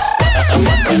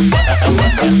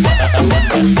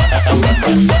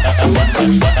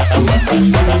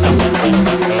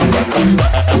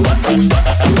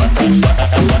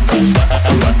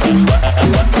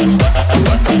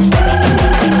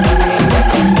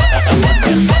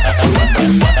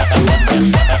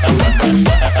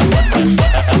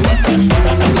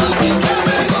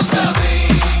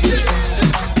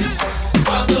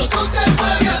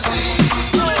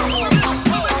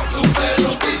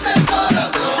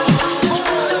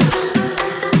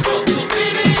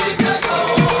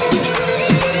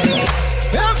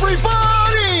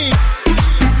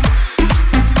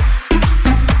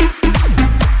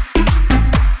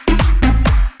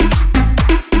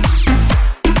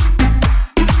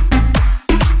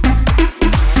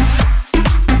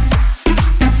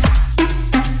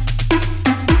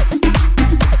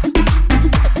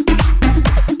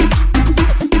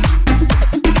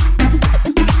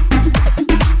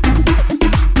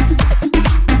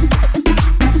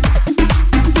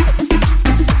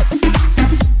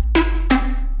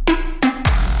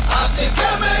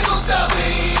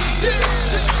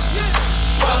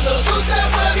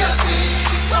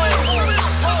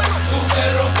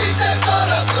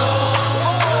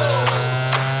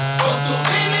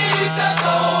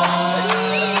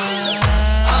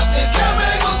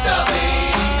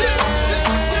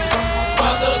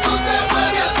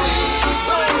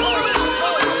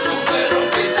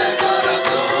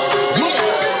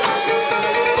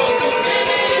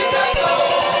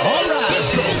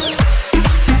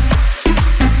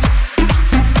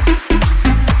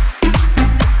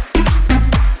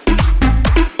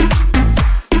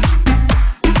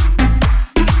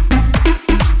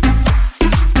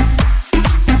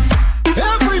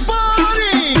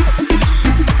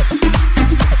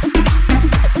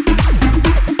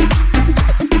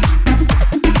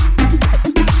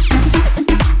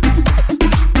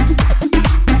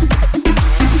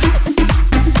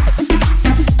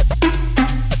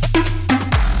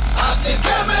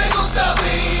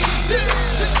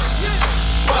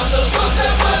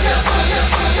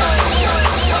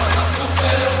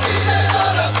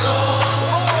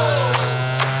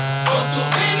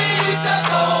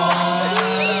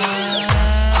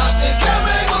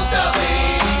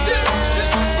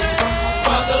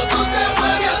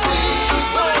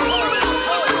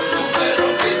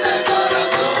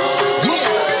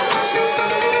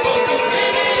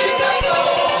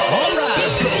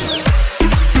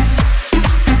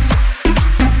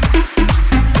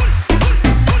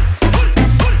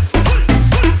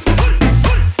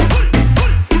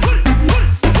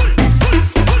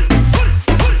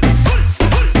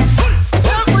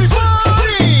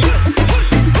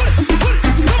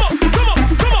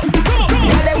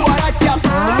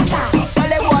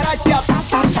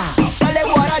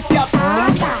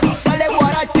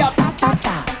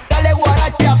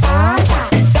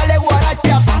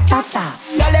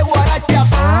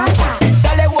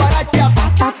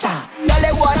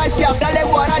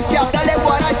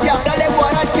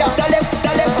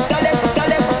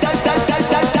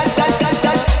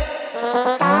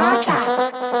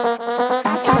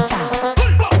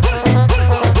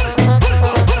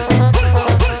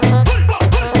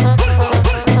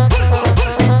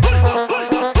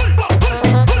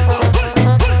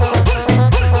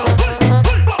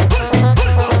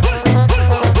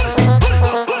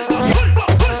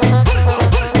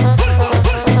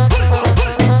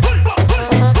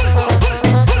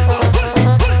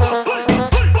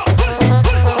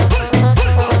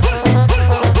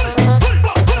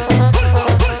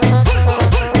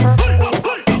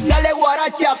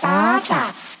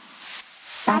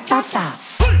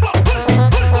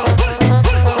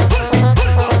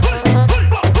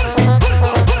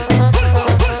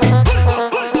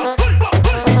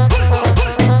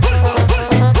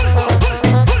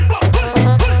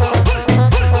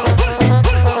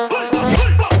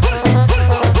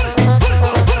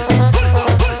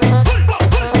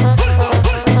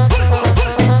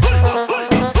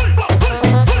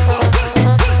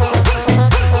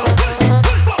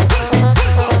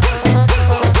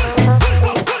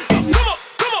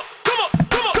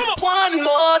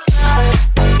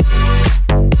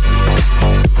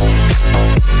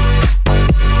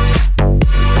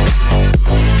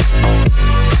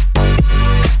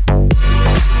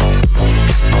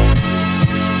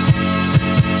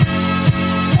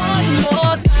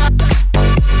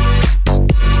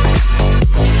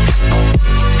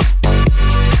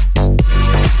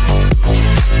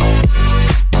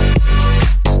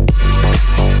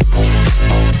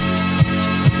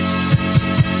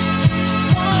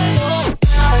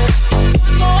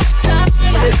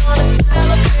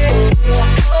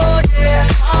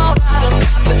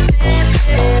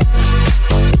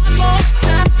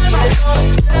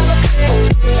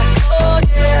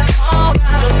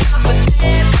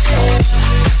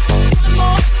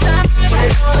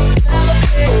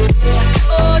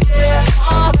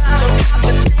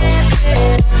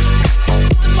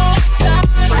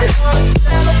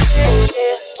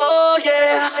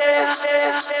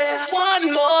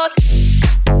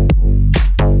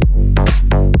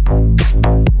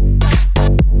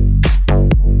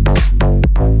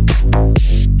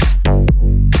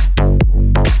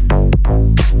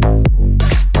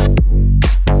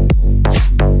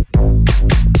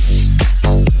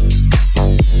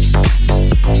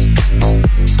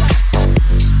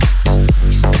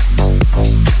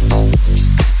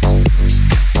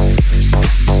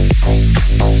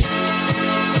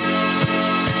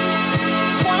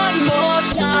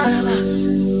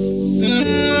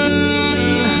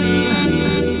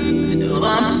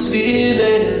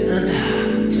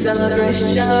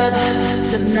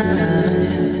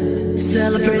 time.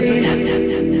 Celebrate.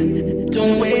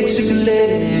 Don't wait too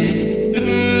late.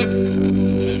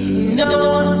 No,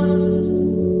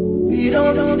 we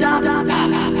don't stop.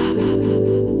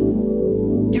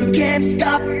 You can't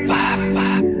stop.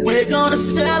 We're gonna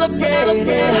celebrate.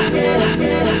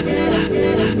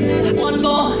 One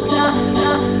more time.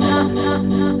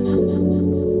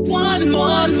 One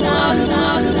more time.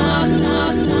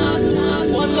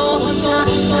 One more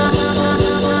time.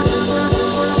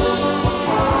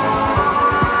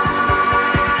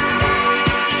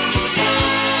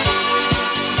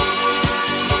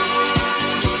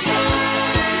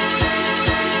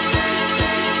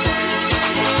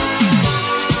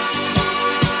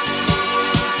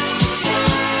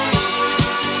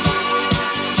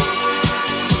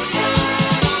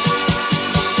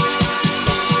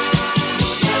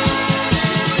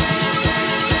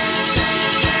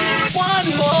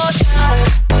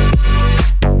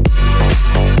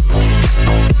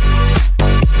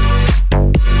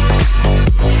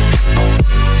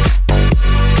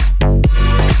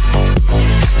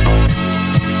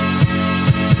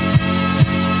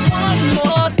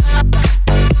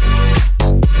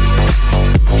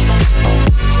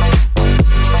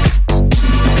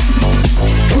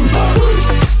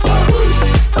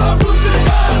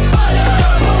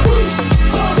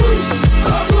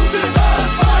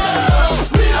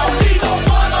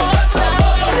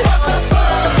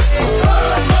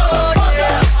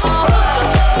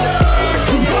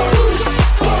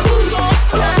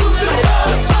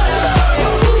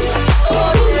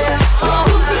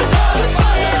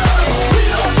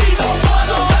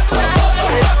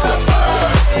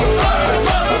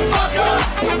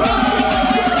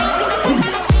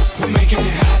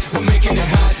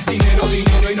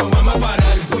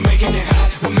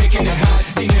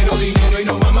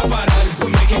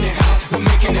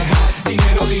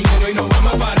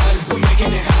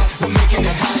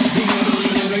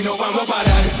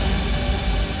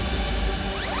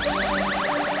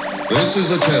 This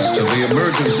is a test of the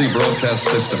emergency broadcast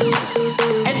system.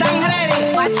 ¿Están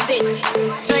ready? Watch this.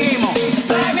 Seguimos.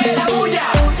 Dame la bulla.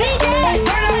 DJ,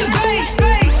 turn up the bass.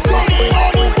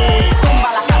 Tumba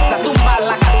la casa, tumba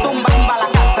la casa, tumba la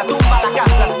casa, tumba la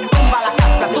casa, tumba la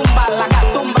casa, tumba la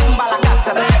casa, tumba la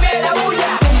casa. Dame la bulla.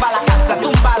 Tumba la casa,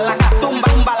 tumba la casa,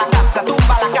 tumba la casa,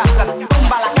 tumba la casa,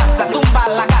 tumba la casa, tumba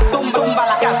la casa, tumba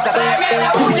la casa. Dame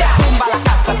la bulla. Tumba la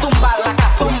casa, tumba la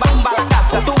casa, tumba la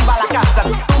casa, tumba la casa,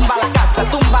 tumba la casa,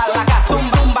 tumba la casa,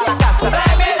 tumba la casa.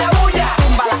 Dame la bulla.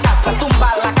 Tumba la casa, tumba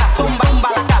la casa, tumba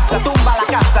la casa, tumba la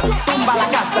casa, tumba la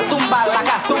casa, tumba la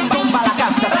casa, tumba la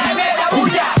casa. Dame la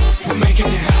bulla. We're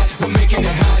making it hot, we're making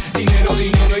it hot. Dinero,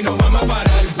 dinero y no vamos a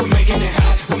parar. We're making it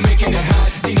hot, we're making it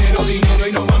hot. Dinero, dinero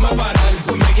y no vamos a parar.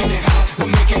 We're making it hot, we're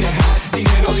making it hot.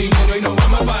 Dinero, dinero y no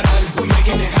vamos a parar. We're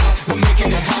making it hot, we're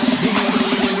making it hot. Dinero,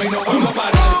 dinero y no vamos a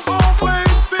parar.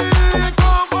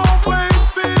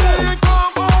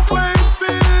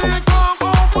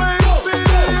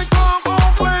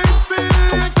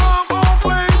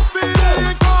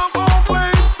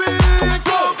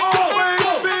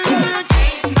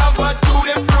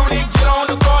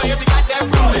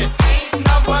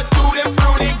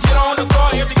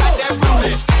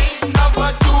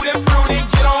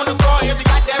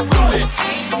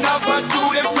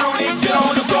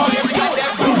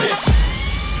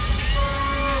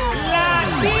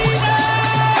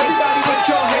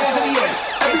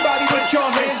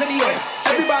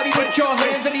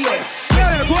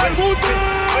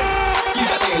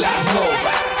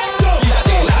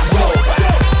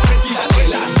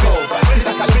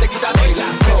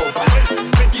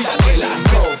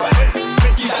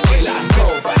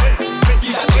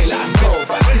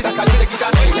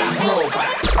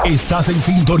 Estás en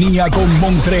sintonía con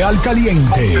Montreal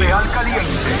Caliente.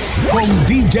 Con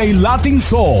DJ Latin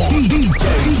Soul.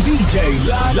 DJ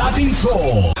Latin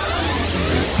Soul.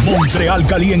 Montreal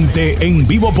Caliente en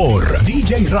vivo por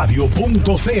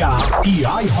djradio.ca y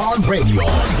iHeartRadio.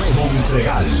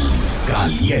 Montreal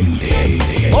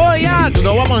Caliente. Oh, ya,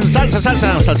 nos vamos en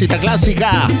salsita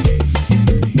clásica.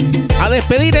 A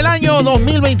despedir el año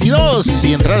 2022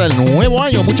 y entrar al nuevo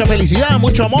año. Mucha felicidad,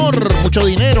 mucho amor, mucho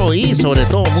dinero y sobre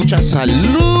todo mucha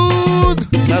salud.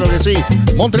 Claro que sí.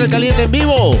 Montreal Caliente en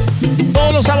vivo.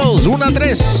 Todos los sábados 1 a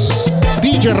 3.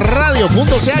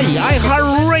 djradio.ca y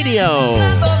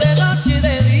iHeartRadio.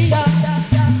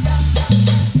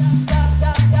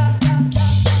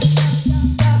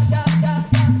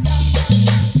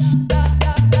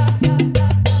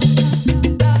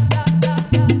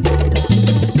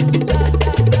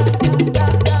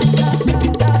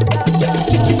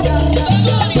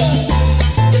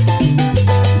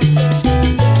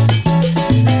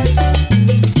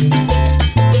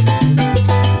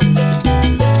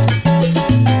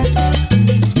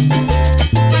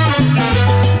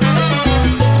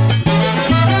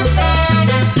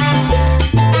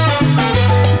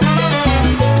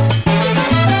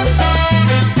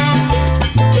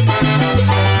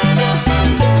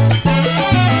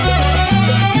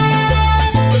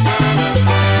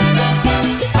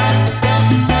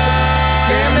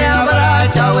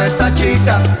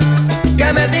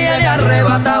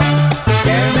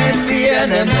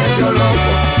 volvió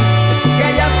loco,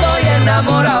 que ya estoy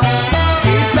enamorado.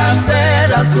 Quizás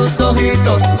eran sus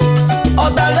ojitos,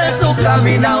 o tal vez su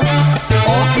caminado,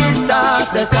 o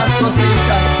quizás esas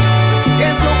cositas que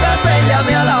en su casa ella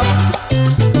me ha dado.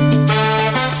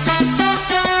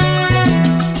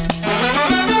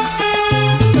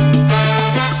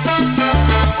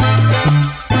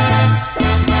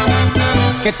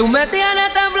 Que tú me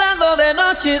tienes temblando de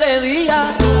noche y de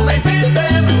día. Tú me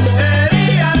hiciste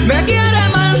brujería. Me quieres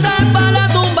mandar pa' la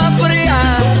tumba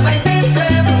fría. Tú me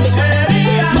hiciste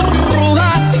brujería.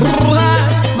 Bruja, bruja,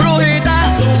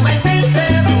 brujita. Tú me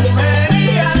hiciste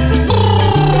brujería.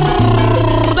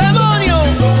 Demonio.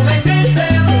 Tú me hiciste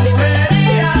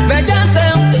brujería. Me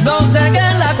echaste no sé qué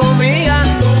en la comida.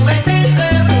 Tú me hiciste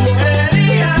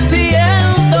brujería.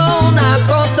 Siento una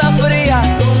cosa fría.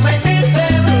 Tú me hiciste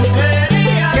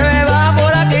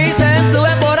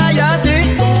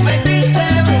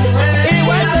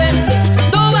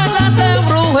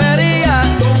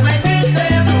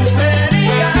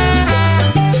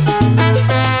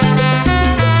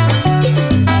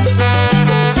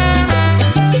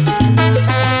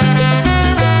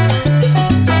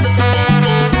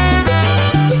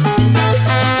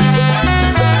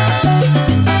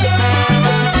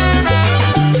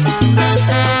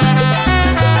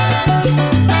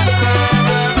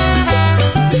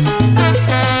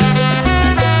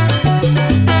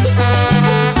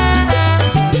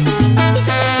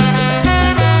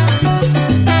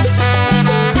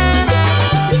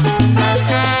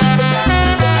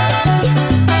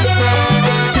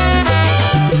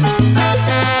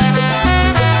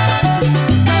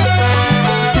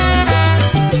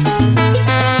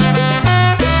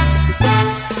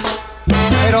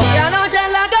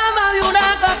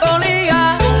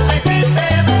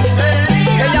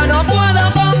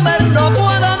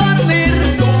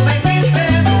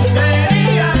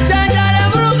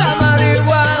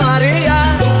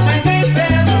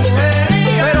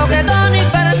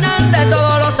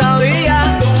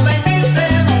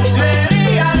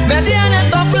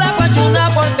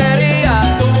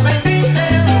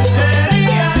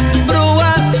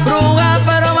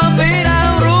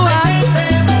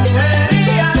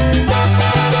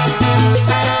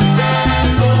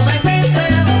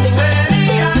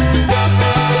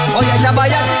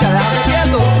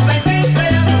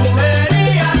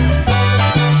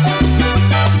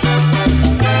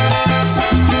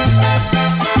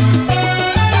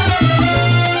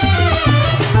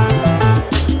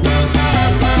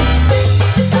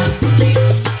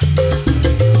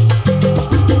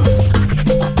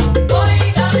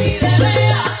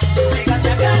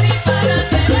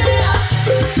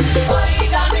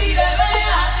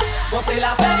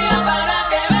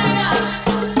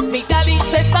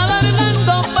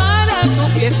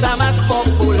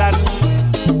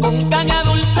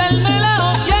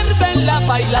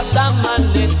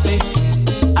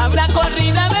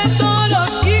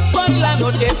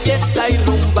Fiesta y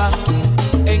rumba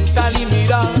en Cali,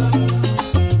 mira,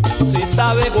 se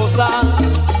sabe gozar.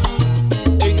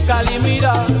 En Cali,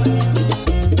 mira,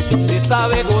 se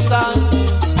sabe gozar.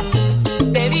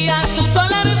 De día su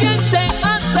sol ardiente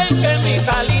hace que mi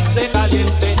Cali se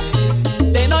caliente.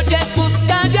 De noche sus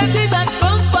callecitas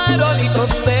con farolitos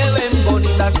se ven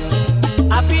bonitas.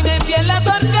 Afinen bien las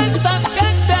orquestas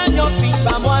que este año sí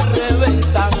vamos a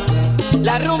reventar.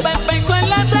 La rumba empezó en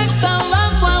la sexta,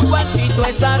 vamos a guachito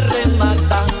esa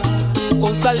remata.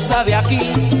 Con salsa de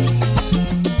aquí,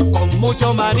 con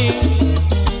mucho maní.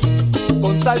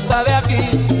 Con salsa de aquí,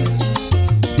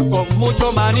 con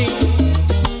mucho maní.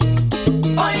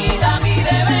 Oída,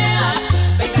 mire, vea,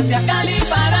 véngase a Cali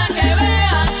para que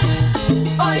vea.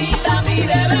 Oída,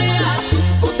 mire, vea,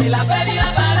 puse la feria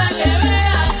para que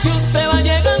vea. Si usted va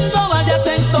llegando,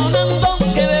 váyase entonando,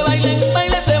 que de baile en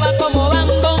baile se va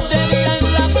acomodando. De día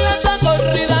en la plaza,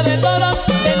 corrida de toros,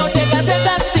 de noche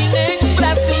casetas sin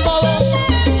hembras ni modo.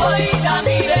 Oída,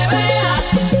 mire, vea,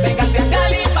 véngase a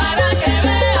Cali para que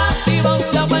vea. Si va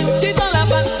usted a Panchito, la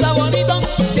pasa bonito.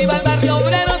 Si va al barrio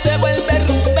obrero, se vuelve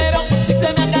rumbero. Si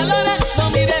se me acalora, no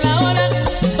mire la hora,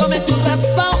 tómese un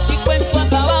raspado.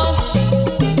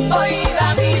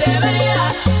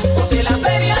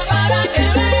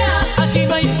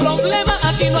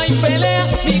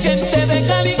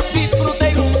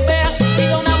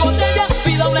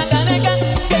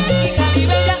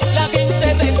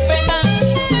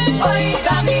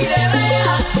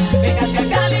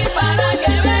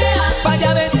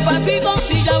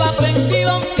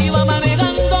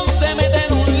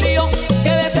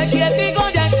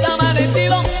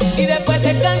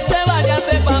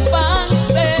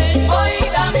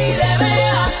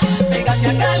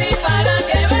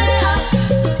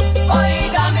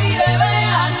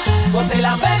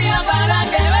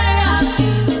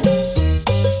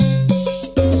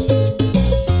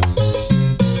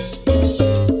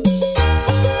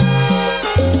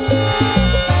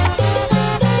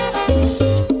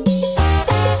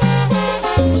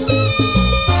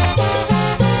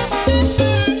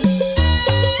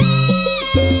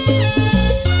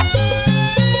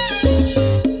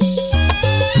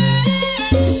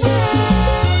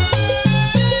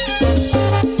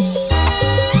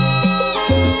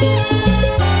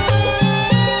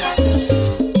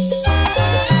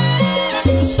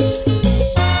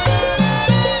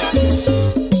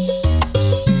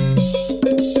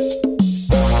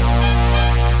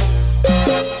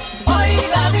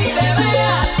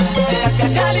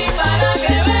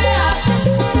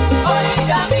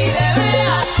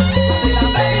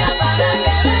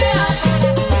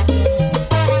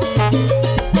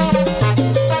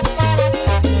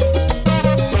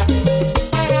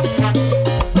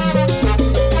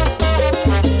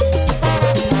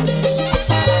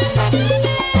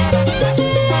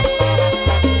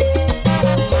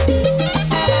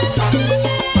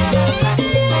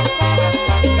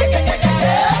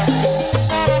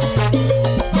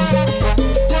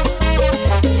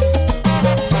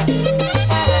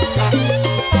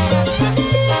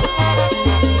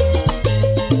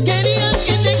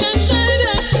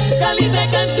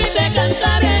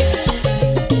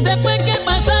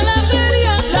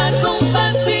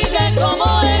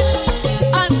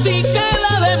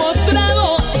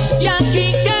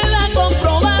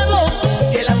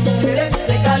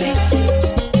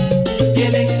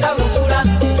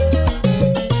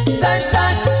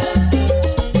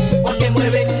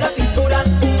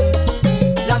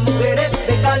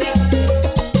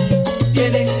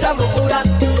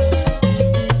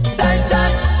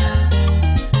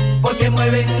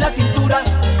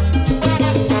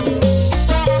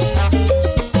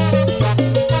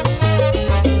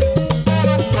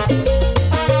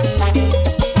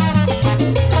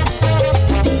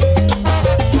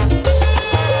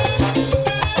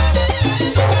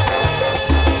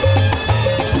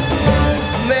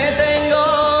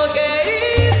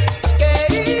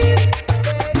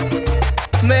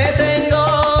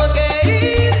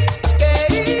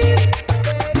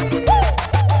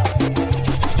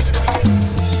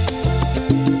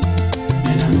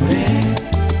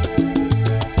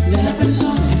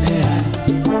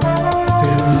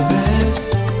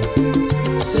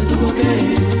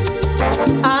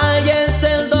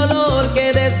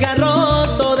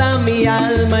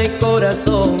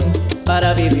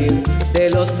 para vivir de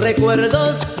los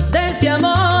recuerdos de ese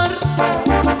amor.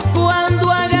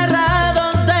 Cuando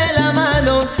agarrados de la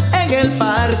mano en el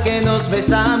parque nos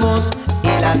besamos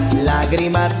y las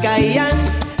lágrimas caían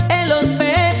en los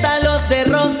pétalos de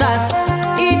rosas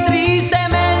y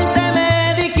tristemente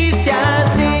me dijiste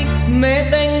así: me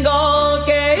tengo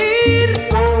que ir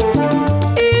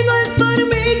y no es por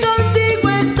mí, contigo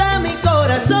está mi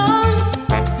corazón.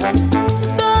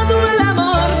 Todo el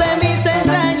amor de mis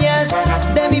entrañas,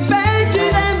 de mi pecho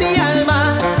y de mi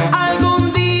alma,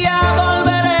 algún día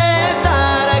volveré a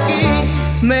estar aquí.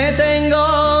 Me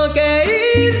tengo que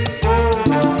ir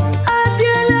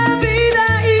hacia la vida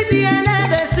y tiene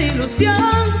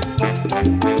desilusión.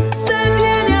 Se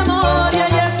tiene amor y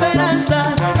hay esperanza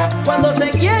cuando se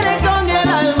quiere con el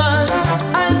alma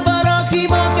al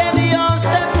prójimo que Dios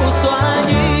te puso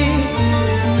allí.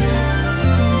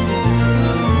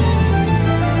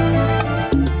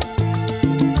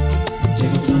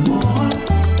 Llegó tu amor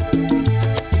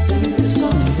de mi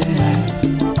persona ideal,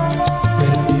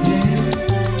 pero vivir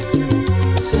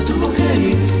se tuvo que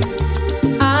ir.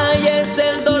 Ay, es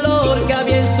el dolor que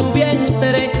había en su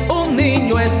vientre. Un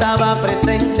niño estaba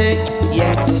presente y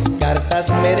en sus cartas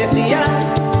me decía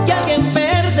que alguien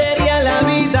perdería la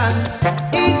vida.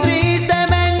 Y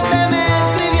tristemente me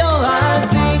escribió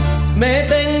así: me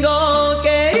tengo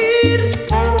que ir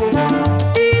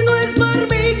y no es por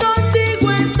mí,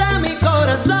 contigo está mi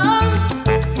corazón.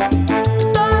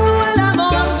 Todo el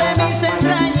amor de mis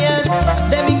entrañas,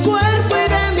 de mi cuerpo y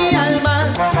de mi alma,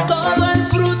 todo el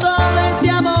fruto de este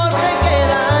amor te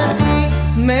queda a ti.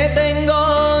 Me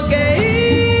tengo que ir.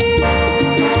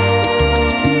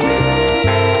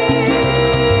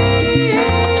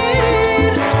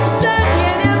 Se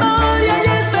tiene amor y hay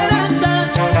esperanza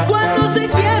cuando se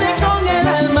quiere con el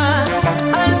alma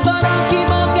al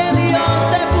prójimo que Dios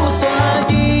te puso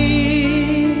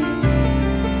allí.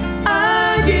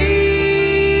 Allí.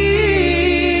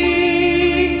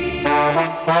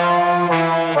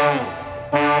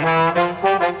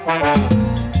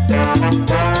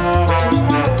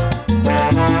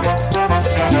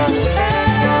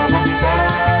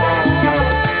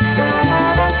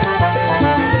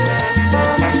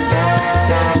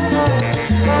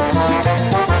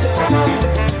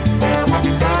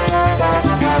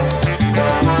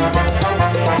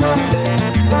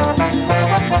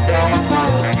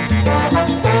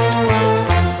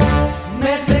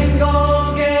 Me tengo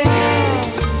que ir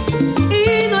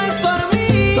Y no es por mí,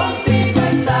 contigo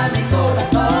está mi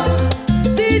corazón.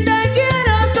 si te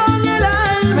quiero con el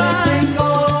alma, Me tengo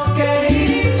que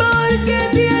ir porque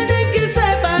tienen que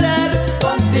separar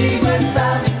contigo está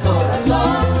mi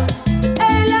corazón.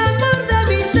 el amor de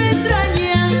mis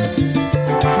entrañas.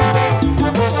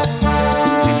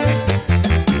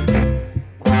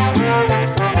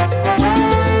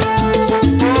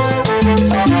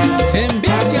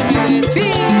 Envíase a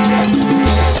Medellín.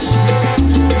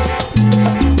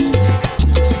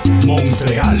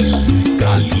 Montreal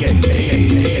caliente.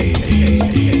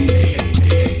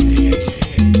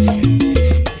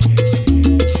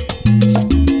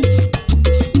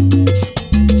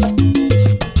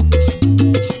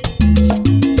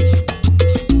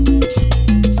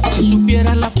 Si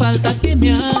supieras la falta que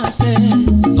me hace,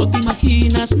 no te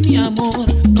imaginas, mi amor,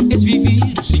 lo que es vivir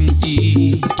sin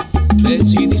ti.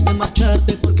 Decidiste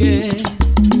marcharte porque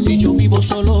si yo vivo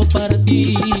solo para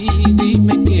ti,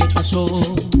 dime qué pasó.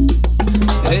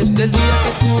 Desde el día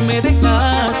que tú me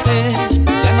dejaste,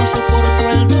 ya no soporto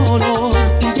el dolor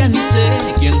y ya ni sé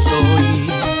quién soy.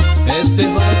 Este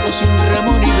barco sin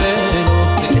remo ni velo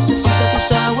necesita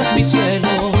tus aguas, mi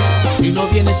cielo. Si no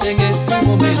vienes en este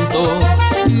momento,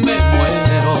 me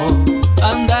muero.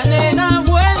 Anda, nena,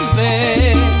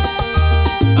 vuelve.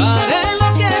 Haré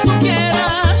lo que tú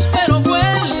quieras, pero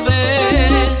vuelve.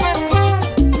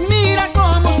 Mira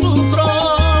cómo sufro,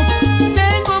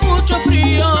 tengo mucho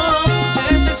frío,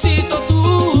 necesito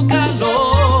tu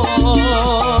calor.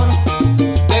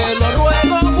 Te lo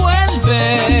ruego,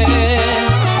 vuelve.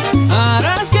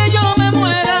 Harás que yo me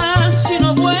muera si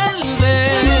no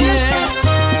vuelves.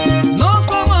 No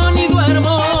como ni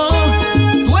duermo,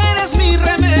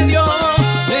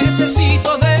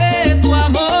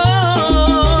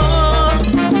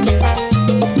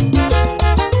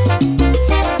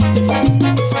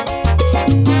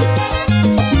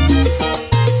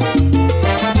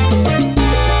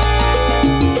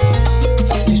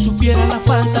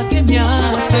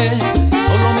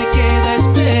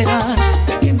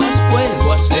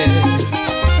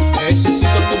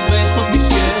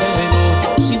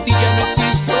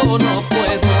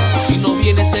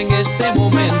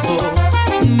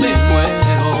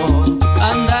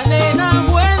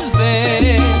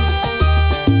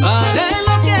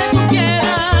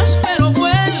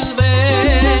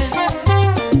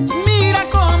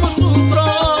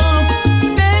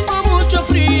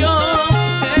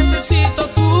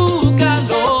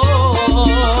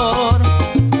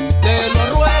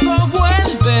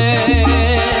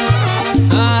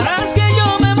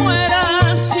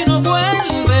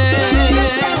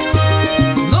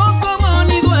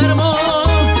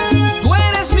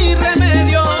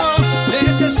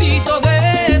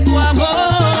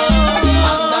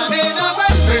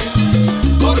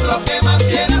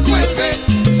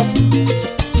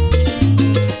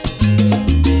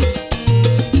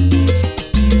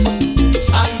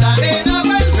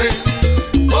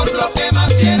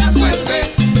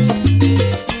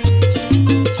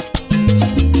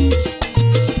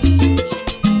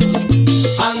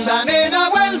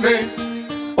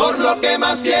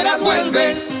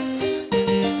 vuelve.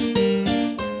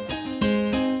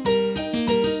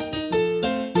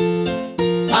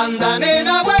 Anda,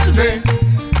 nena, vuelve.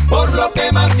 Por lo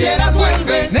que más quieras,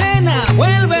 vuelve. Nena,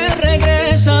 vuelve,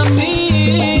 regresa a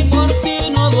mí. Por ti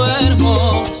no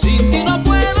duermo, sin ti no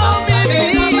puedo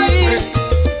vivir. Nena,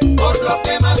 vuelve. Por lo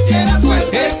que más quieras,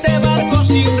 vuelve. Este barco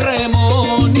sin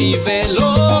remo ni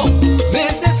velo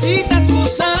necesita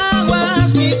tus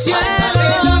aguas, mi cielo.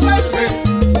 Nena, vuelve.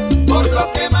 Por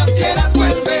lo que más quieras,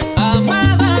 vuelve.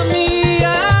 Amada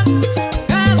mía,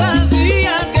 cada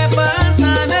día que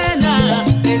pasa, nena,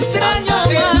 te extraño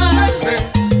más.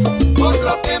 Por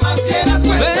lo que más quieras,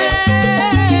 vuelve.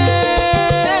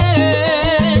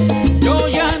 Yo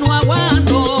ya no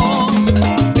aguanto,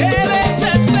 te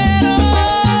desespero.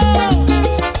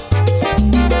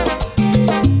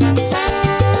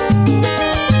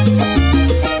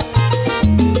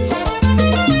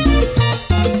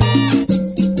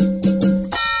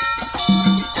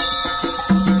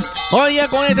 Oye,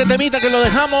 con este temita que lo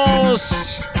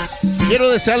dejamos, quiero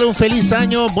desearle un feliz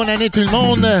año. Bonne année tout le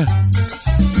monde.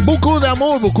 Beaucoup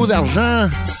d'amour, beaucoup d'argent.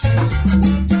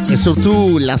 Et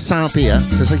surtout la santé, hein?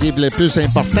 C'est ça qui est le plus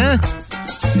important.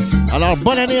 Alors,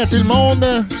 bonne année à tout le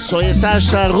monde. Soyez sages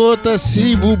sur la route.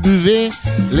 Si vous buvez,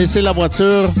 laissez la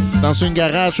voiture dans une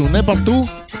garage ou n'importe où.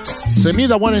 C'est mieux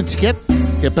d'avoir une étiquette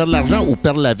que perdre l'argent ou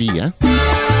perdre la vie, hein?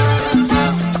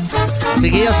 Así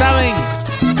que ya saben,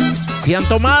 si han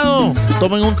tomado,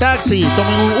 tomen un taxi,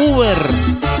 tomen un Uber.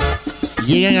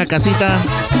 Lleguen a casita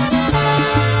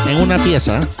en una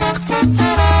pieza.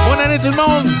 Bonne année tout le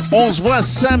monde. On se voit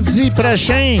samedi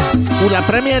prochain pour la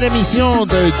première émission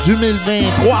de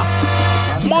 2023.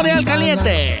 Montréal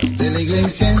Caliente. De la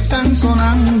iglesia están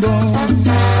sonando,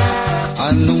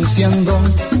 anunciando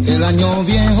que el año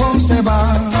viejo se va.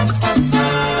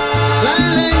 La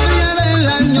alegría del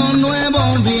año nuevo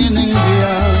viene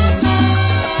ya.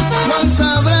 Los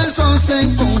abrazos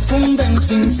se confunden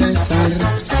sin cesar.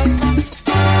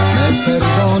 Me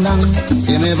perdonan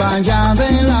que me vaya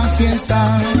de la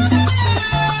fiesta,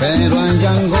 pero hay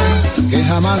algo que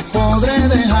jamás podré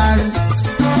dejar.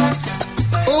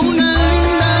 Una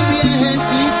linda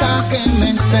viejecita que me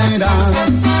espera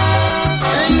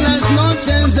en las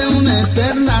noches de una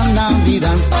eterna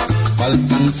Navidad.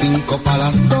 Faltan 5 para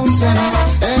las 12,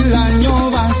 el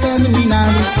año va a terminar.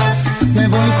 Me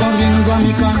voy corriendo a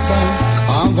mi casa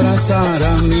a abrazar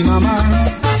a mi mamá.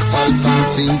 Faltan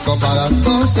 5 para las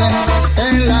 12,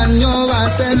 el año va a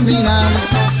terminar.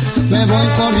 Me voy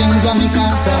corriendo a mi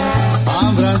casa a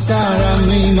abrazar a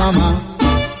mi mamá.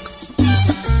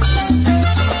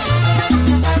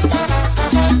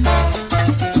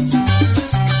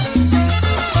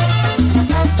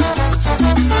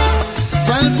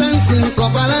 Faltan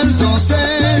 5 para las 12,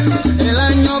 el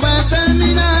año va a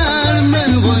terminar.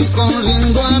 Me voy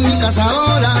corriendo a mi casa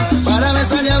ahora para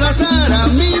besar y abrazar a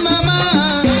mi mamá.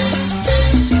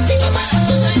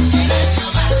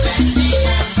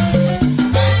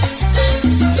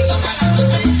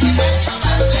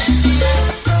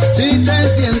 Si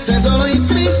te sientes solo y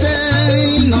triste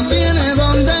y no tienes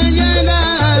dónde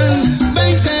llegar,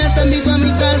 ven que te invito a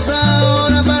mi casa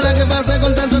ahora para que pase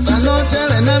contento esta noche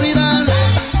de Navidad.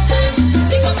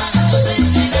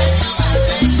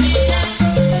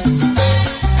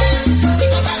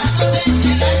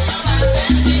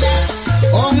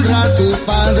 Honra a tu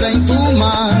padre y tu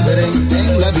madre,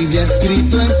 en la Biblia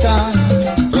escrito está.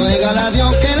 Ruégale a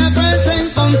Dios que la pasen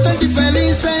contento y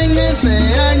feliz en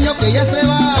este año que ya se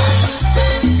va.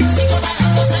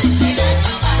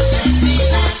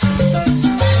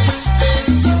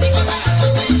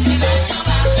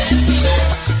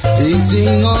 Y si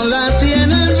no la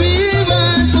tienes viva,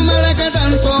 tu madre que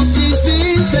tanto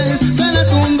quisiste, ve a la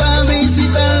tumba a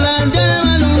visitarla,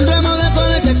 llévale un ramo de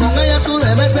flores que con ella tú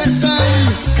debes estar.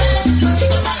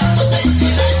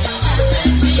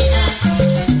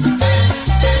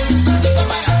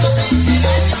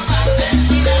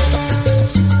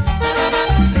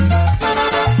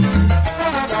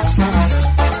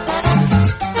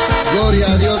 Gloria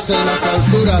a Dios en las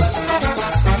alturas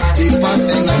y paz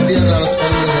en la tierra a los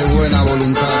hombres de buena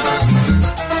voluntad.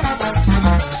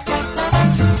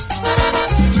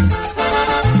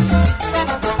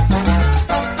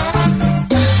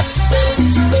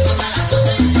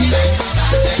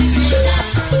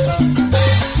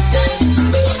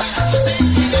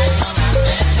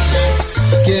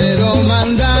 Quiero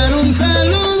mandar un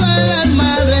saludo a las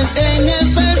madres, en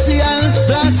especial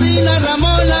Placina,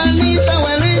 Ramona, Anita,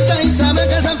 abuelita, y saber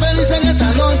que sean felices en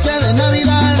esta noche de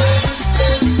Navidad.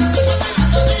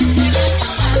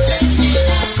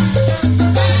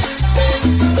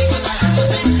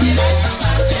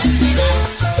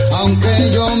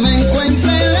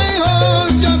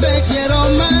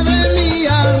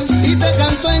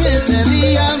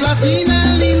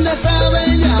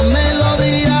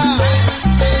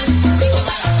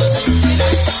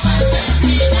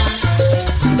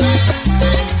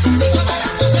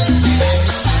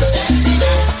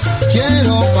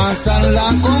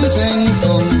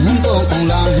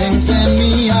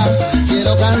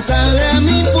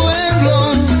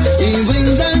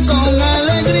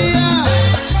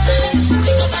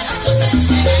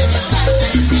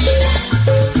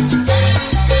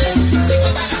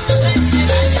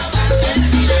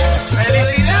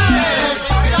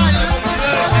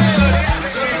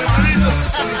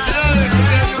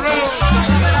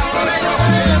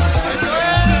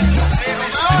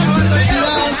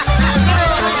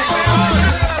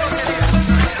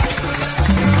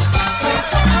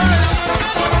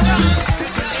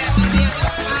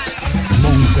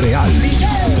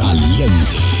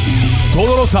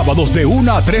 Todos los sábados de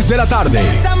 1 a 3 de la tarde.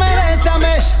 Bésame, bésame,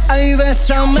 ay,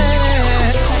 bésame.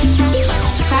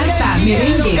 Salsa,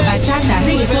 merengue, bachata,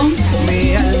 reggaetón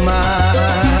Mi alma.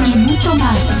 y mucho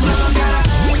más.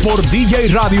 Por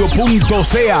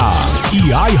djradio.ca y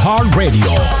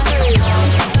iHeartRadio.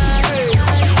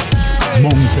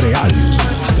 Montreal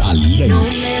Caliente. No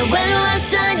me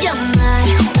vuelvas a llamar,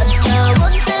 acabo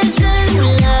el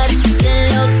celular,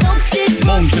 de lo tóxico.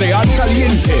 Montreal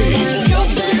Caliente. Yo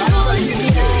te voy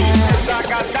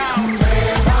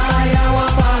Hay agua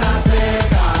para la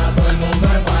seca, todo el mundo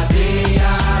en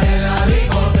patilla en la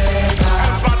discoteca.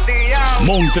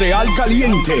 Montreal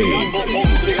Caliente.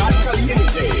 Montreal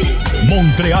Caliente.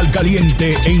 Montreal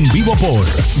Caliente en vivo por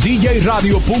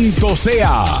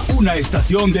djradio.ca, una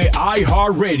estación de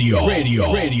iHeartRadio.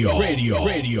 Radio, radio, radio, radio,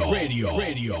 radio, radio, radio,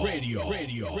 radio, radio,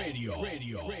 radio, radio,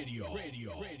 radio,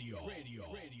 radio,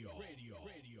 radio.